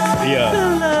 Yeah.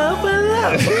 the Love Below.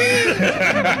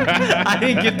 I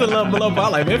didn't get the Love Below, but I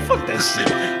was like, man, fuck that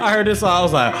shit. I heard this song, I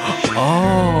was like,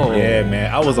 oh. Yeah,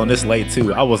 man. I was on this late,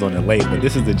 too. I was on it late, but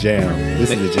this is the jam.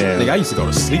 This is the jam. Nigga, I used to go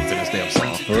to sleep to this damn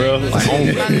song. For real? Like, on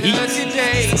the heat.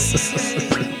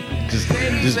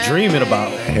 Just dreaming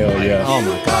about it. Hell yeah. Oh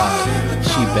my God.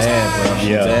 She bad, bro.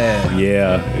 She bad.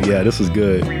 Yeah. This was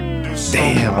good.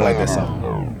 Damn, I like that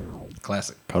song.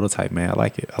 Classic. Prototype, man. I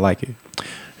like it. Here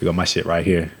go my shit right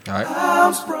here. All right.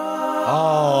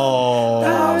 Oh.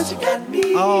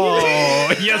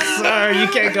 Oh, yes, sir. You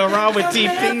can't go wrong with T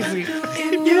Peasy.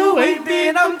 If you ain't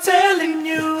been, I'm telling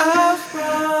you.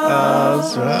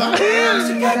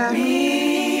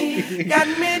 You got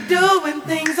me doing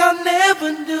things I'll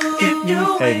never do. If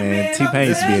you Hey, ain't man. been, T-Pain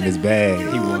used to be in his bag.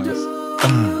 He was.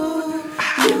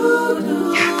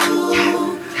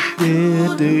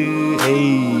 That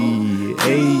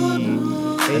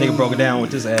nigga broke it down with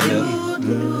this ad lib.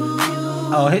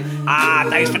 Oh,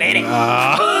 thanks for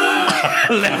that.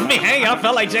 Left me hanging. I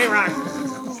felt like J-Rock.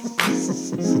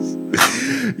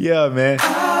 Yeah, man.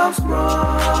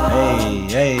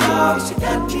 Hey.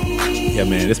 Yeah,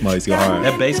 man. This mother's go hard.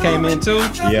 That bass came in too.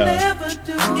 Yeah.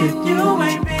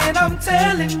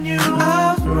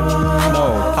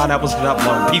 No, pineapples do not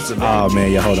belong on pizza, man. Oh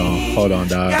man, yeah. Hold on,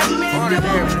 dog.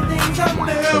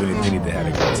 So we need to have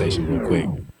a conversation real quick.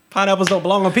 Pineapples don't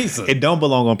belong on pizza. It don't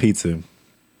belong on pizza,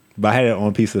 but I had it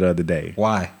on pizza the other day.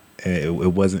 Why? And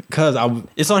it wasn't because I.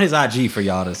 It's on his IG for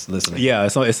y'all that's listening. Yeah,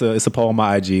 it's a poll on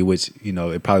my IG, which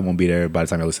it probably won't be there by the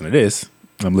time you listen to this.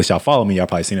 Unless y'all follow me, y'all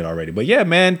probably seen it already. But yeah,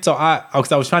 man. So I was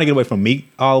trying to get away from meat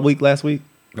all week last week.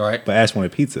 Right. But Ash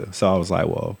wanted pizza, so I was like,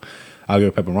 well, I'll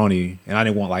get a pepperoni, and I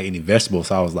didn't want like any vegetables,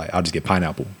 so I was like, I'll just get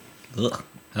pineapple. Ugh.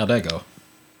 How'd that go?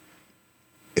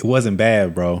 It wasn't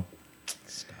bad, bro.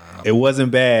 Stop. It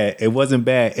wasn't bad.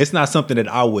 It's not something that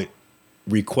I would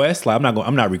request. Like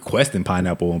I'm not requesting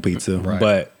pineapple on pizza, Right.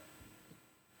 but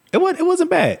it wasn't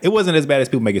bad. It wasn't as bad as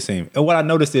people make it seem. And what I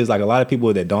noticed is like a lot of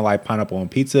people that don't like pineapple on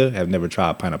pizza have never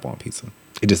tried pineapple on pizza.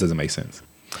 It just doesn't make sense.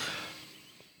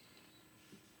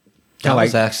 That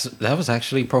was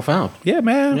actually profound. Yeah,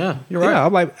 man. Yeah, you're right. Yeah,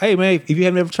 I'm like, hey, man, if you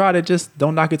haven't ever tried it, just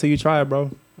don't knock it till you try it,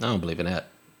 bro. I don't believe in that.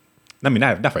 I mean,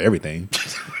 not for everything.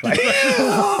 like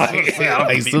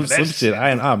some shit.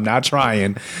 I'm not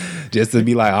trying just to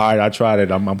be like, all right, I tried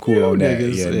it. I'm cool on that.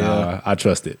 Niggas, Nah, I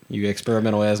trust it. You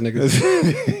experimental ass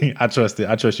niggas. I trust it.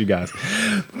 I trust you guys.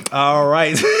 All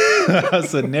right.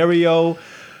 Scenario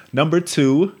number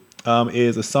 2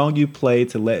 is a song you play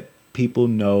to let people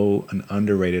know an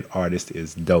underrated artist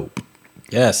is dope.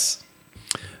 Yes.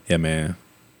 Yeah, man.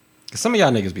 Some of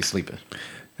y'all niggas be sleeping.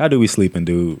 How do we sleeping,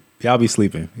 dude? Y'all be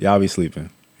sleeping.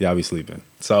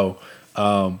 So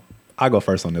I go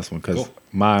first on this one because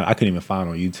mine I couldn't even find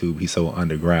on YouTube. He's so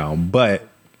underground, but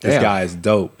this Damn. guy is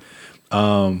dope.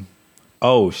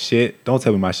 Oh shit! Don't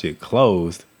tell me my shit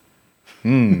closed.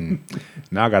 Now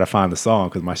I gotta find the song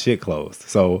because my shit closed.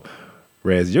 So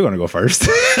Rez, you're gonna go first.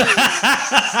 Let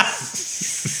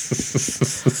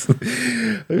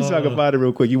me see if I can find it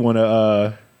real quick. You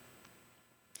wanna?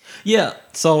 Yeah.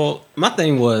 So my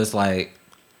thing was like,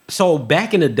 so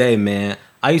back in the day, man,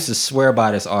 I used to swear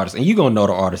by this artist, and you gonna know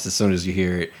the artist as soon as you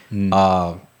hear it,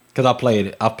 because I've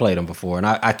played him before, and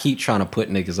I keep trying to put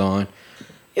niggas on.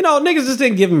 Niggas just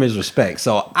didn't give him his respect,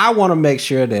 so I want to make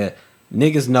sure that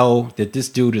niggas know that this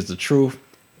dude is the truth,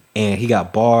 and he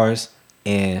got bars,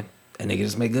 and a nigga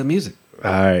just make good music.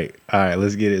 All right,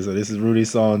 let's get it. So this is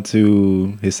Rudy's song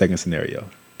to his second scenario.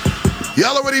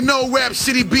 Y'all already know Rap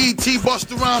City, BT,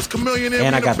 Busta Rhymes, Chameleon,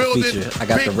 And I got the building. feature. I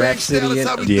got the Rap City.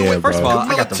 Yeah, First of bro. all,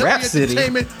 I got the Rap City.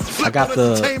 I got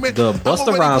the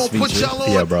Busta Rhymes feature.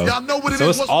 Yeah, bro. So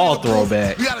it's all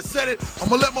throwback. You gotta set it. I'm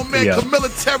gonna let my man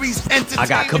Camilitaries entertain. I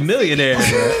got Chameleon there.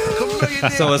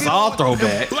 So it's all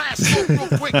throwback. Blast it real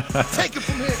quick. Take it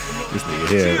from here. This nigga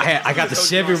here. I got the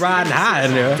Chevy riding high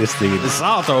in there. This nigga It's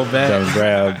all throwback. trying to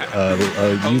grab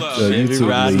Chevy YouTube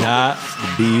riding link, high.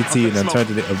 BET, and then turned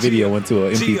a video into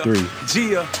an MP3.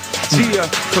 Gia,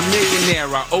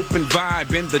 Chamillionaire, I open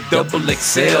vibe in the double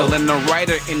XL, and the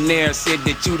writer in there said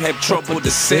that you'd have trouble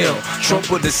to sell.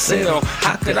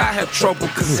 How could I have trouble?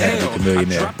 Cause hell, I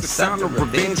Chamillionaire. dropped the sound of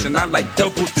revenge and I like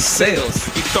doubled the sales.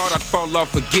 You thought I'd fall off,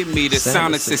 forgive me, the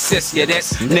sound of success, yeah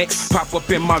that's next. Pop up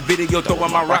in my video,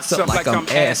 throwing my rocks up like I'm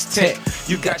Aztec.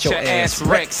 You got your ass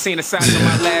wrecked, seen the size of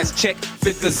my last check.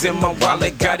 Figures in my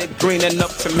wallet, got it green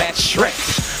enough to match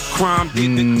Shrek. Crime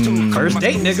did the two. First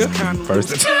date, nigga. First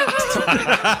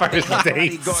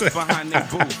dates.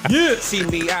 Yeah. See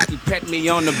me out and pat me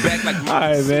on the back like All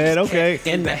right, man. Okay.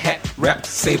 In the hat, rap,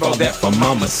 save all that for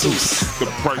Mama Seuss. the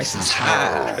price is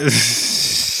high.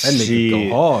 That nigga go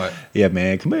Shit. hard. Yeah,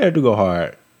 man. Chameleon do go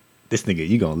hard. This nigga,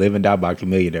 you gonna live and die by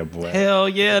Chameleon there, boy. Hell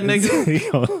yeah, nigga.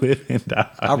 You gonna live and die.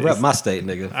 I rep my state,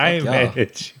 nigga. I ain't Fuck y'all. mad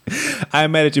at you. I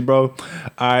ain't mad at you, bro.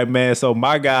 All right, man. So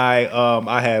my guy,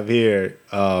 I have here.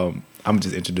 I'm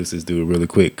just introduce this dude really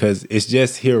quick because it's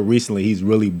just here recently. He's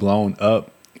really blown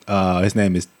up. His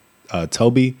name is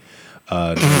Toby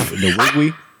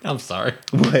Nwigwe. I'm sorry.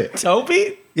 What?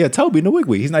 Toby? Yeah, Toby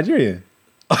Nwigwe. He's Nigerian.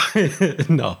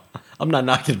 No, I'm not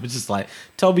knocking, but just like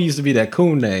Toby used to be that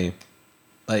coon name.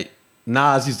 Like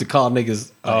Nas used to call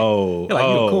niggas. Like, you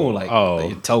a coon, like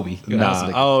you're Toby. You're a house Nah.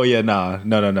 nigga. Oh yeah, nah.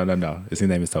 No. His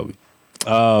name is Toby.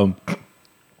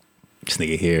 This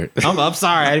nigga here. I'm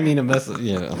sorry. I didn't mean to mess up.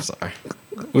 Yeah, I'm sorry.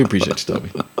 We appreciate you,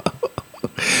 Toby.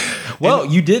 Well,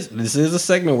 you did. This is a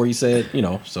segment where you said,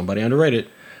 somebody underrated.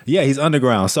 Yeah, he's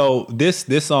underground. So this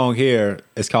song here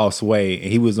is called Sway,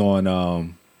 and he was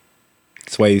on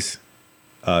Sway's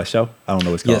show. I don't know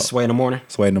what it's called. Yeah, Sway in the Morning.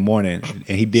 Sway in the Morning,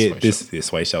 and he did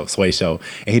Sway show,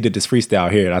 and he did this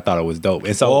freestyle here, and I thought it was dope.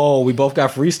 And so, we both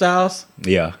got freestyles.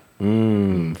 Yeah,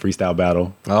 freestyle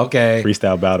battle. Okay,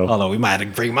 freestyle battle. Hold on, we might have to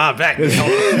bring mine back.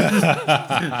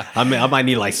 I might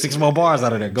need like 6 more bars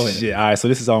out of there. Go ahead. Yeah, all right. So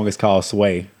this song is called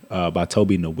Sway by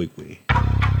Toby Nwigwe.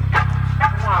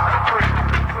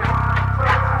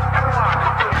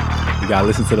 You gotta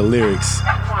listen to the lyrics.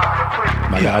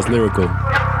 My guy's lyrical.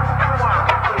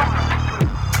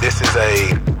 This is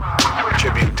a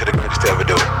tribute to the greatest to ever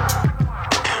do it.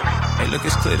 Hey, look,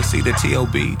 it's clear to see that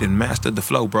T.O.B. done mastered the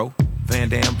flow, bro. Van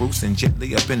Dam, Bruce, and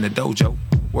Gently up in the dojo.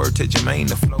 Word to Jermaine,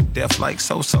 the flow deaf like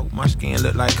so-so. My skin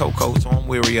look like cocoa, so I'm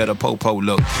weary of the po-po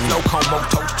look. No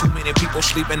comatose, too many people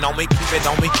sleeping on me. Keep it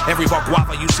on me. Every rock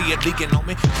guava, you see it leaking on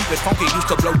me. Keep it funky, used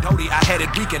to blow doty, I had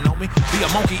it leaking on me. Be a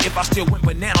monkey if I still went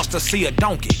bananas to see a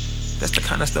donkey. That's the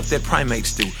kind of stuff that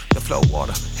primates do. The flow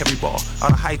water, heavy ball, all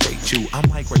the hydrate you. I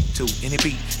migrate to any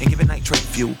beat and give it nitrate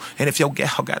fuel. And if your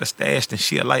gal got a stash, then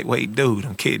she a lightweight dude.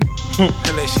 I'm kidding.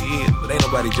 Unless she is, but ain't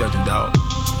nobody judging, dog.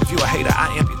 If you a hater,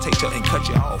 I amputate you and cut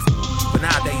you off. But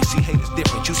nowadays, see, hate is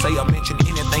different. You say or mention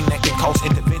anything that can cause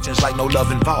interventions like no love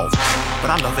involved.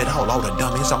 But I love it all the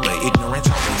dummies, all the ignorance,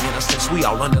 all the innocence. We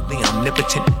all under the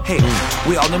omnipotent head.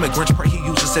 We all immigrants, pray he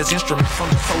uses as instruments from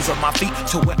the soles of my feet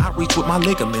to where I reach with my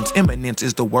ligaments. Eminence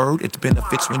is the word, it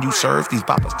benefits when you serve. These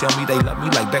boppers tell me they love me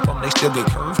like Beckham, they still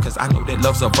get curved. Cause I know that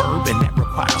love's a verb and that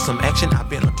requires some action. I've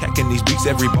been attacking these beats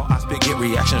every bar I spit, get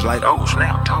reactions like, oh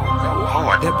snap, toe, go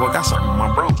hard. That boy got something on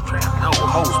my bros trap, no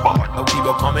hoes barred. No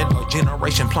people coming, a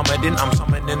generation plummeting. I'm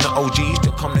summoning the OGs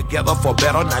to come together for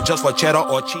better, not just for cheddar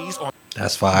or cheese.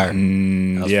 That's fire.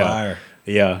 That's fire.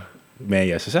 Yeah. Man,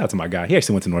 yeah. So shout out to my guy. He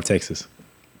actually went to North Texas.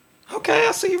 Okay,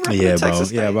 I see you repping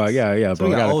Texas. Yeah, bro. Yeah, so bro.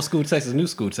 we got old school Texas, new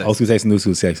school Texas. Old school Texas, new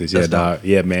school Texas. Yeah, That's dog. dope.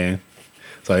 Yeah, man.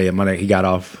 So yeah, my he got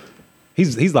off.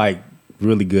 He's like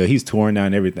really good. He's touring now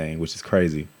and everything, which is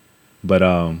crazy. But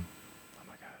oh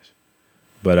my gosh.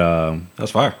 But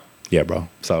that's fire. Yeah, bro.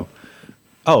 So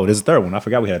there's a third one. I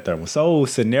forgot we had a third one. So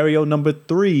scenario number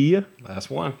 3. Last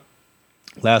one,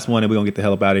 and we're gonna get the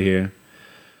hell up out of here.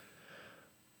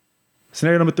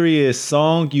 Scenario number 3 is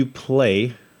song you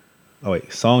playing when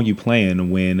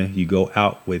you go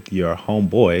out with your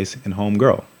homeboys and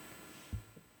homegirl.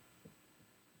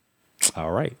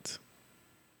 All right.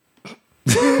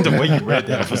 The way you read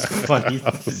that was funny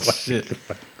as shit.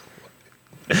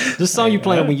 The song you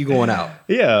playing when you going out.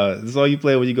 Yeah, the song you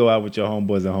play when you go out with your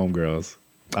homeboys and homegirls.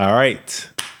 All right.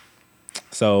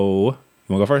 So,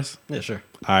 you want to go first? Yeah, sure.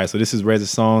 All right, so this is Rez's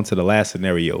song to the last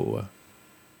scenario.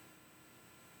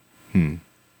 Hey.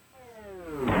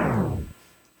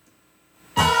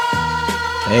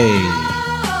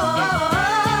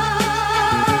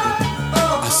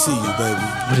 I see you, baby.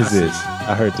 What is this?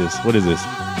 I heard this. What is this?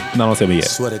 No, don't tell me yet.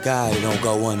 Swear to God, it don't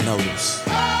go unnoticed.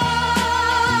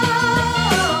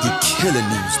 You killing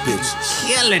these bitches.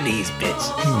 Killing these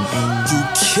bitches. You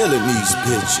killing these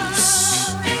bitches.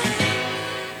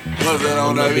 What's that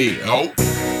on that beat? Oh.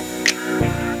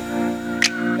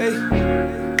 Hey,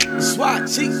 SWAT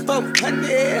chief from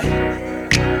Honey.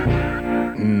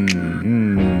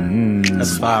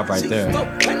 That's a vibe right there.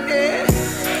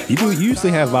 You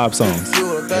usually have vibe songs.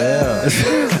 Yeah.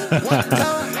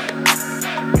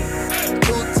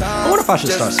 I wonder if I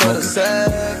should start smoking.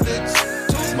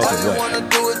 Smoking what?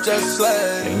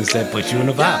 And we said put you in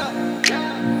the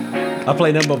vibe. I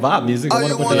play nothing but vibe music. I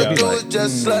wonder what that'll be like.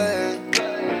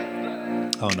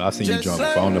 I don't know. I've seen you drunk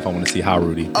before. I don't know if I want to see how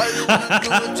Rudy. That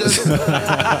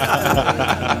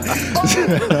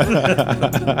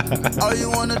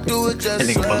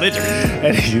nigga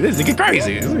belligerent. This nigga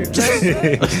crazy.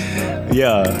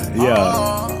 Yeah.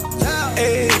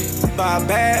 Hey, my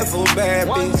bad for bad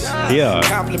bitch. Yeah.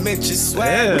 Compliment your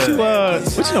swag.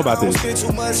 What you know about this?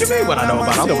 What you mean what I know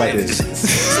about it? What you know about this?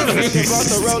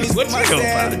 What you know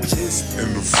about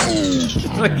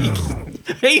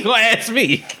it? He gonna ask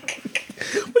me.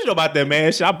 What you know about that,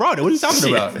 man? Shit, I brought it. What are you talking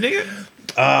about? Nigga.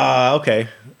 Okay.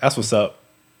 That's what's up.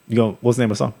 What's the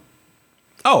name of the song?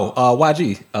 Oh,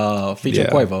 YG, featuring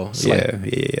Quavo.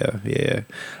 Slay. Yeah.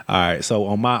 All right. So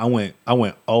on I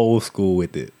went old school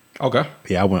with it. Okay.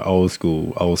 Yeah, I went old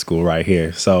school right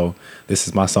here. So this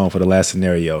is my song for the last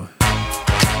scenario.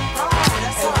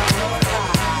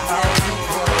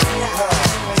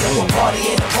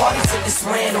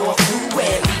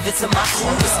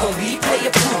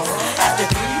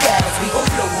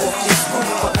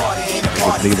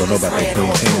 Niggas don't know about that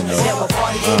clean tune though.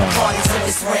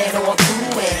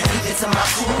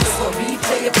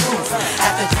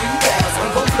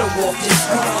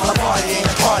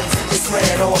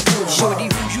 Shorty,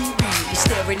 who you be?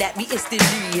 Staring at me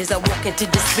instantly as I walk into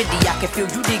the city. I can feel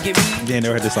you digging me. You ain't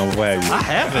never heard this song before, have you? I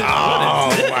haven't. Oh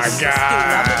my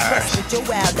god!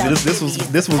 This was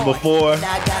before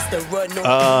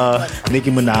Nicki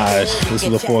Minaj. This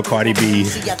was before Cardi B.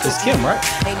 It's Kim, right?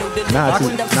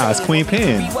 Nah, it's Queen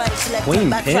Pen. Queen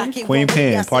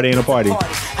Pen. Party ain't a party.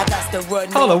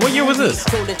 Hold on, what year was this?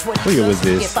 What year was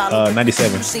this?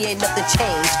 97. Shit,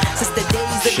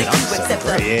 I'm so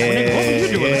great.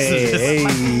 Hey.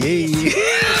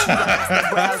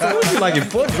 What was you like in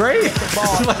 4th grade?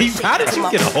 Like, how did you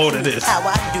get a hold of this?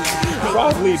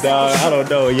 Probably, dog. I don't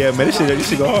know. Yeah, man, this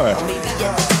shit go hard.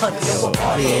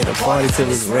 Yeah, the party till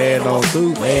it's red on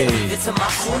soup. Hey.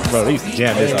 Bro, they used to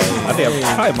jam this. I think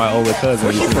probably my older cousin.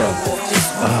 Where's she from?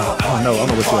 I don't know. I don't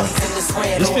know which one.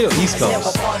 This feel East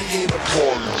Coast.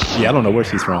 Yeah, I don't know where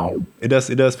she's from. It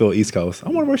does feel East Coast. I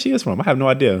wonder where she is from. I have no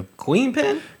idea. Queen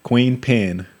Pen? Queen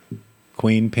Pen.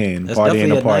 That's Party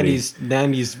ain't definitely a party.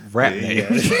 90s rap name.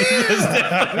 That's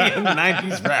definitely a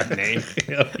 90s rap name.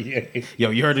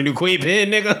 Yo, you heard the new Queen Pen,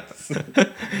 nigga?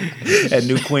 That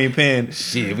new Queen Pen.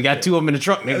 Shit, we got 2 of them in the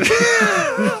truck, nigga.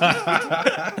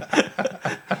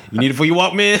 You need it for your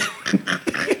Walkman?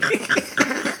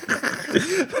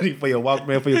 For your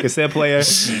Walkman, for your cassette player.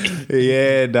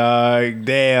 Yeah, dog.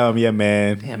 Damn, yeah,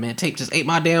 man. Yeah, man, tape just ate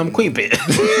my damn Queen Pen.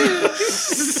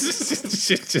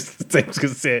 Just tape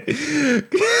cassette.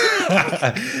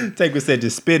 Tape cassette,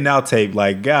 just spitting out tape.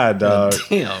 Like, God, dog.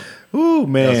 Damn. Ooh,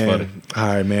 man. That's funny.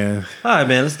 All right, man. All right,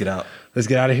 man, let's get out. Let's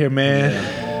get out of here, man.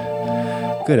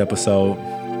 Yeah. Good episode.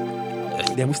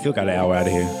 Damn, we still got an hour out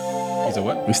of here. You said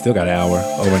what? We still got an hour.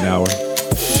 Over an hour.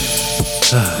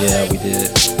 Yeah, we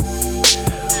did.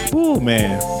 Ooh,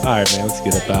 man. All right, man. Let's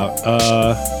get up out.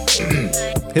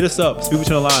 Hit us up. Speak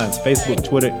Between the Lines. Facebook,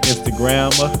 Twitter,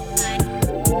 Instagram.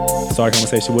 Start a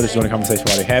conversation with us. Join the conversation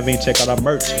while you're having. Check out our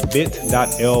merch.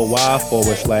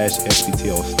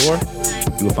 bit.ly/SBTL store.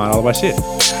 You will find all of our shit.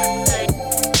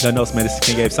 Nothing else, man. This is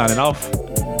King Gabe signing off.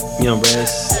 Young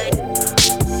Brass.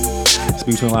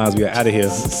 Speak Between the Lines. We are out of here.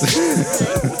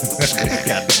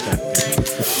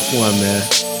 One, man.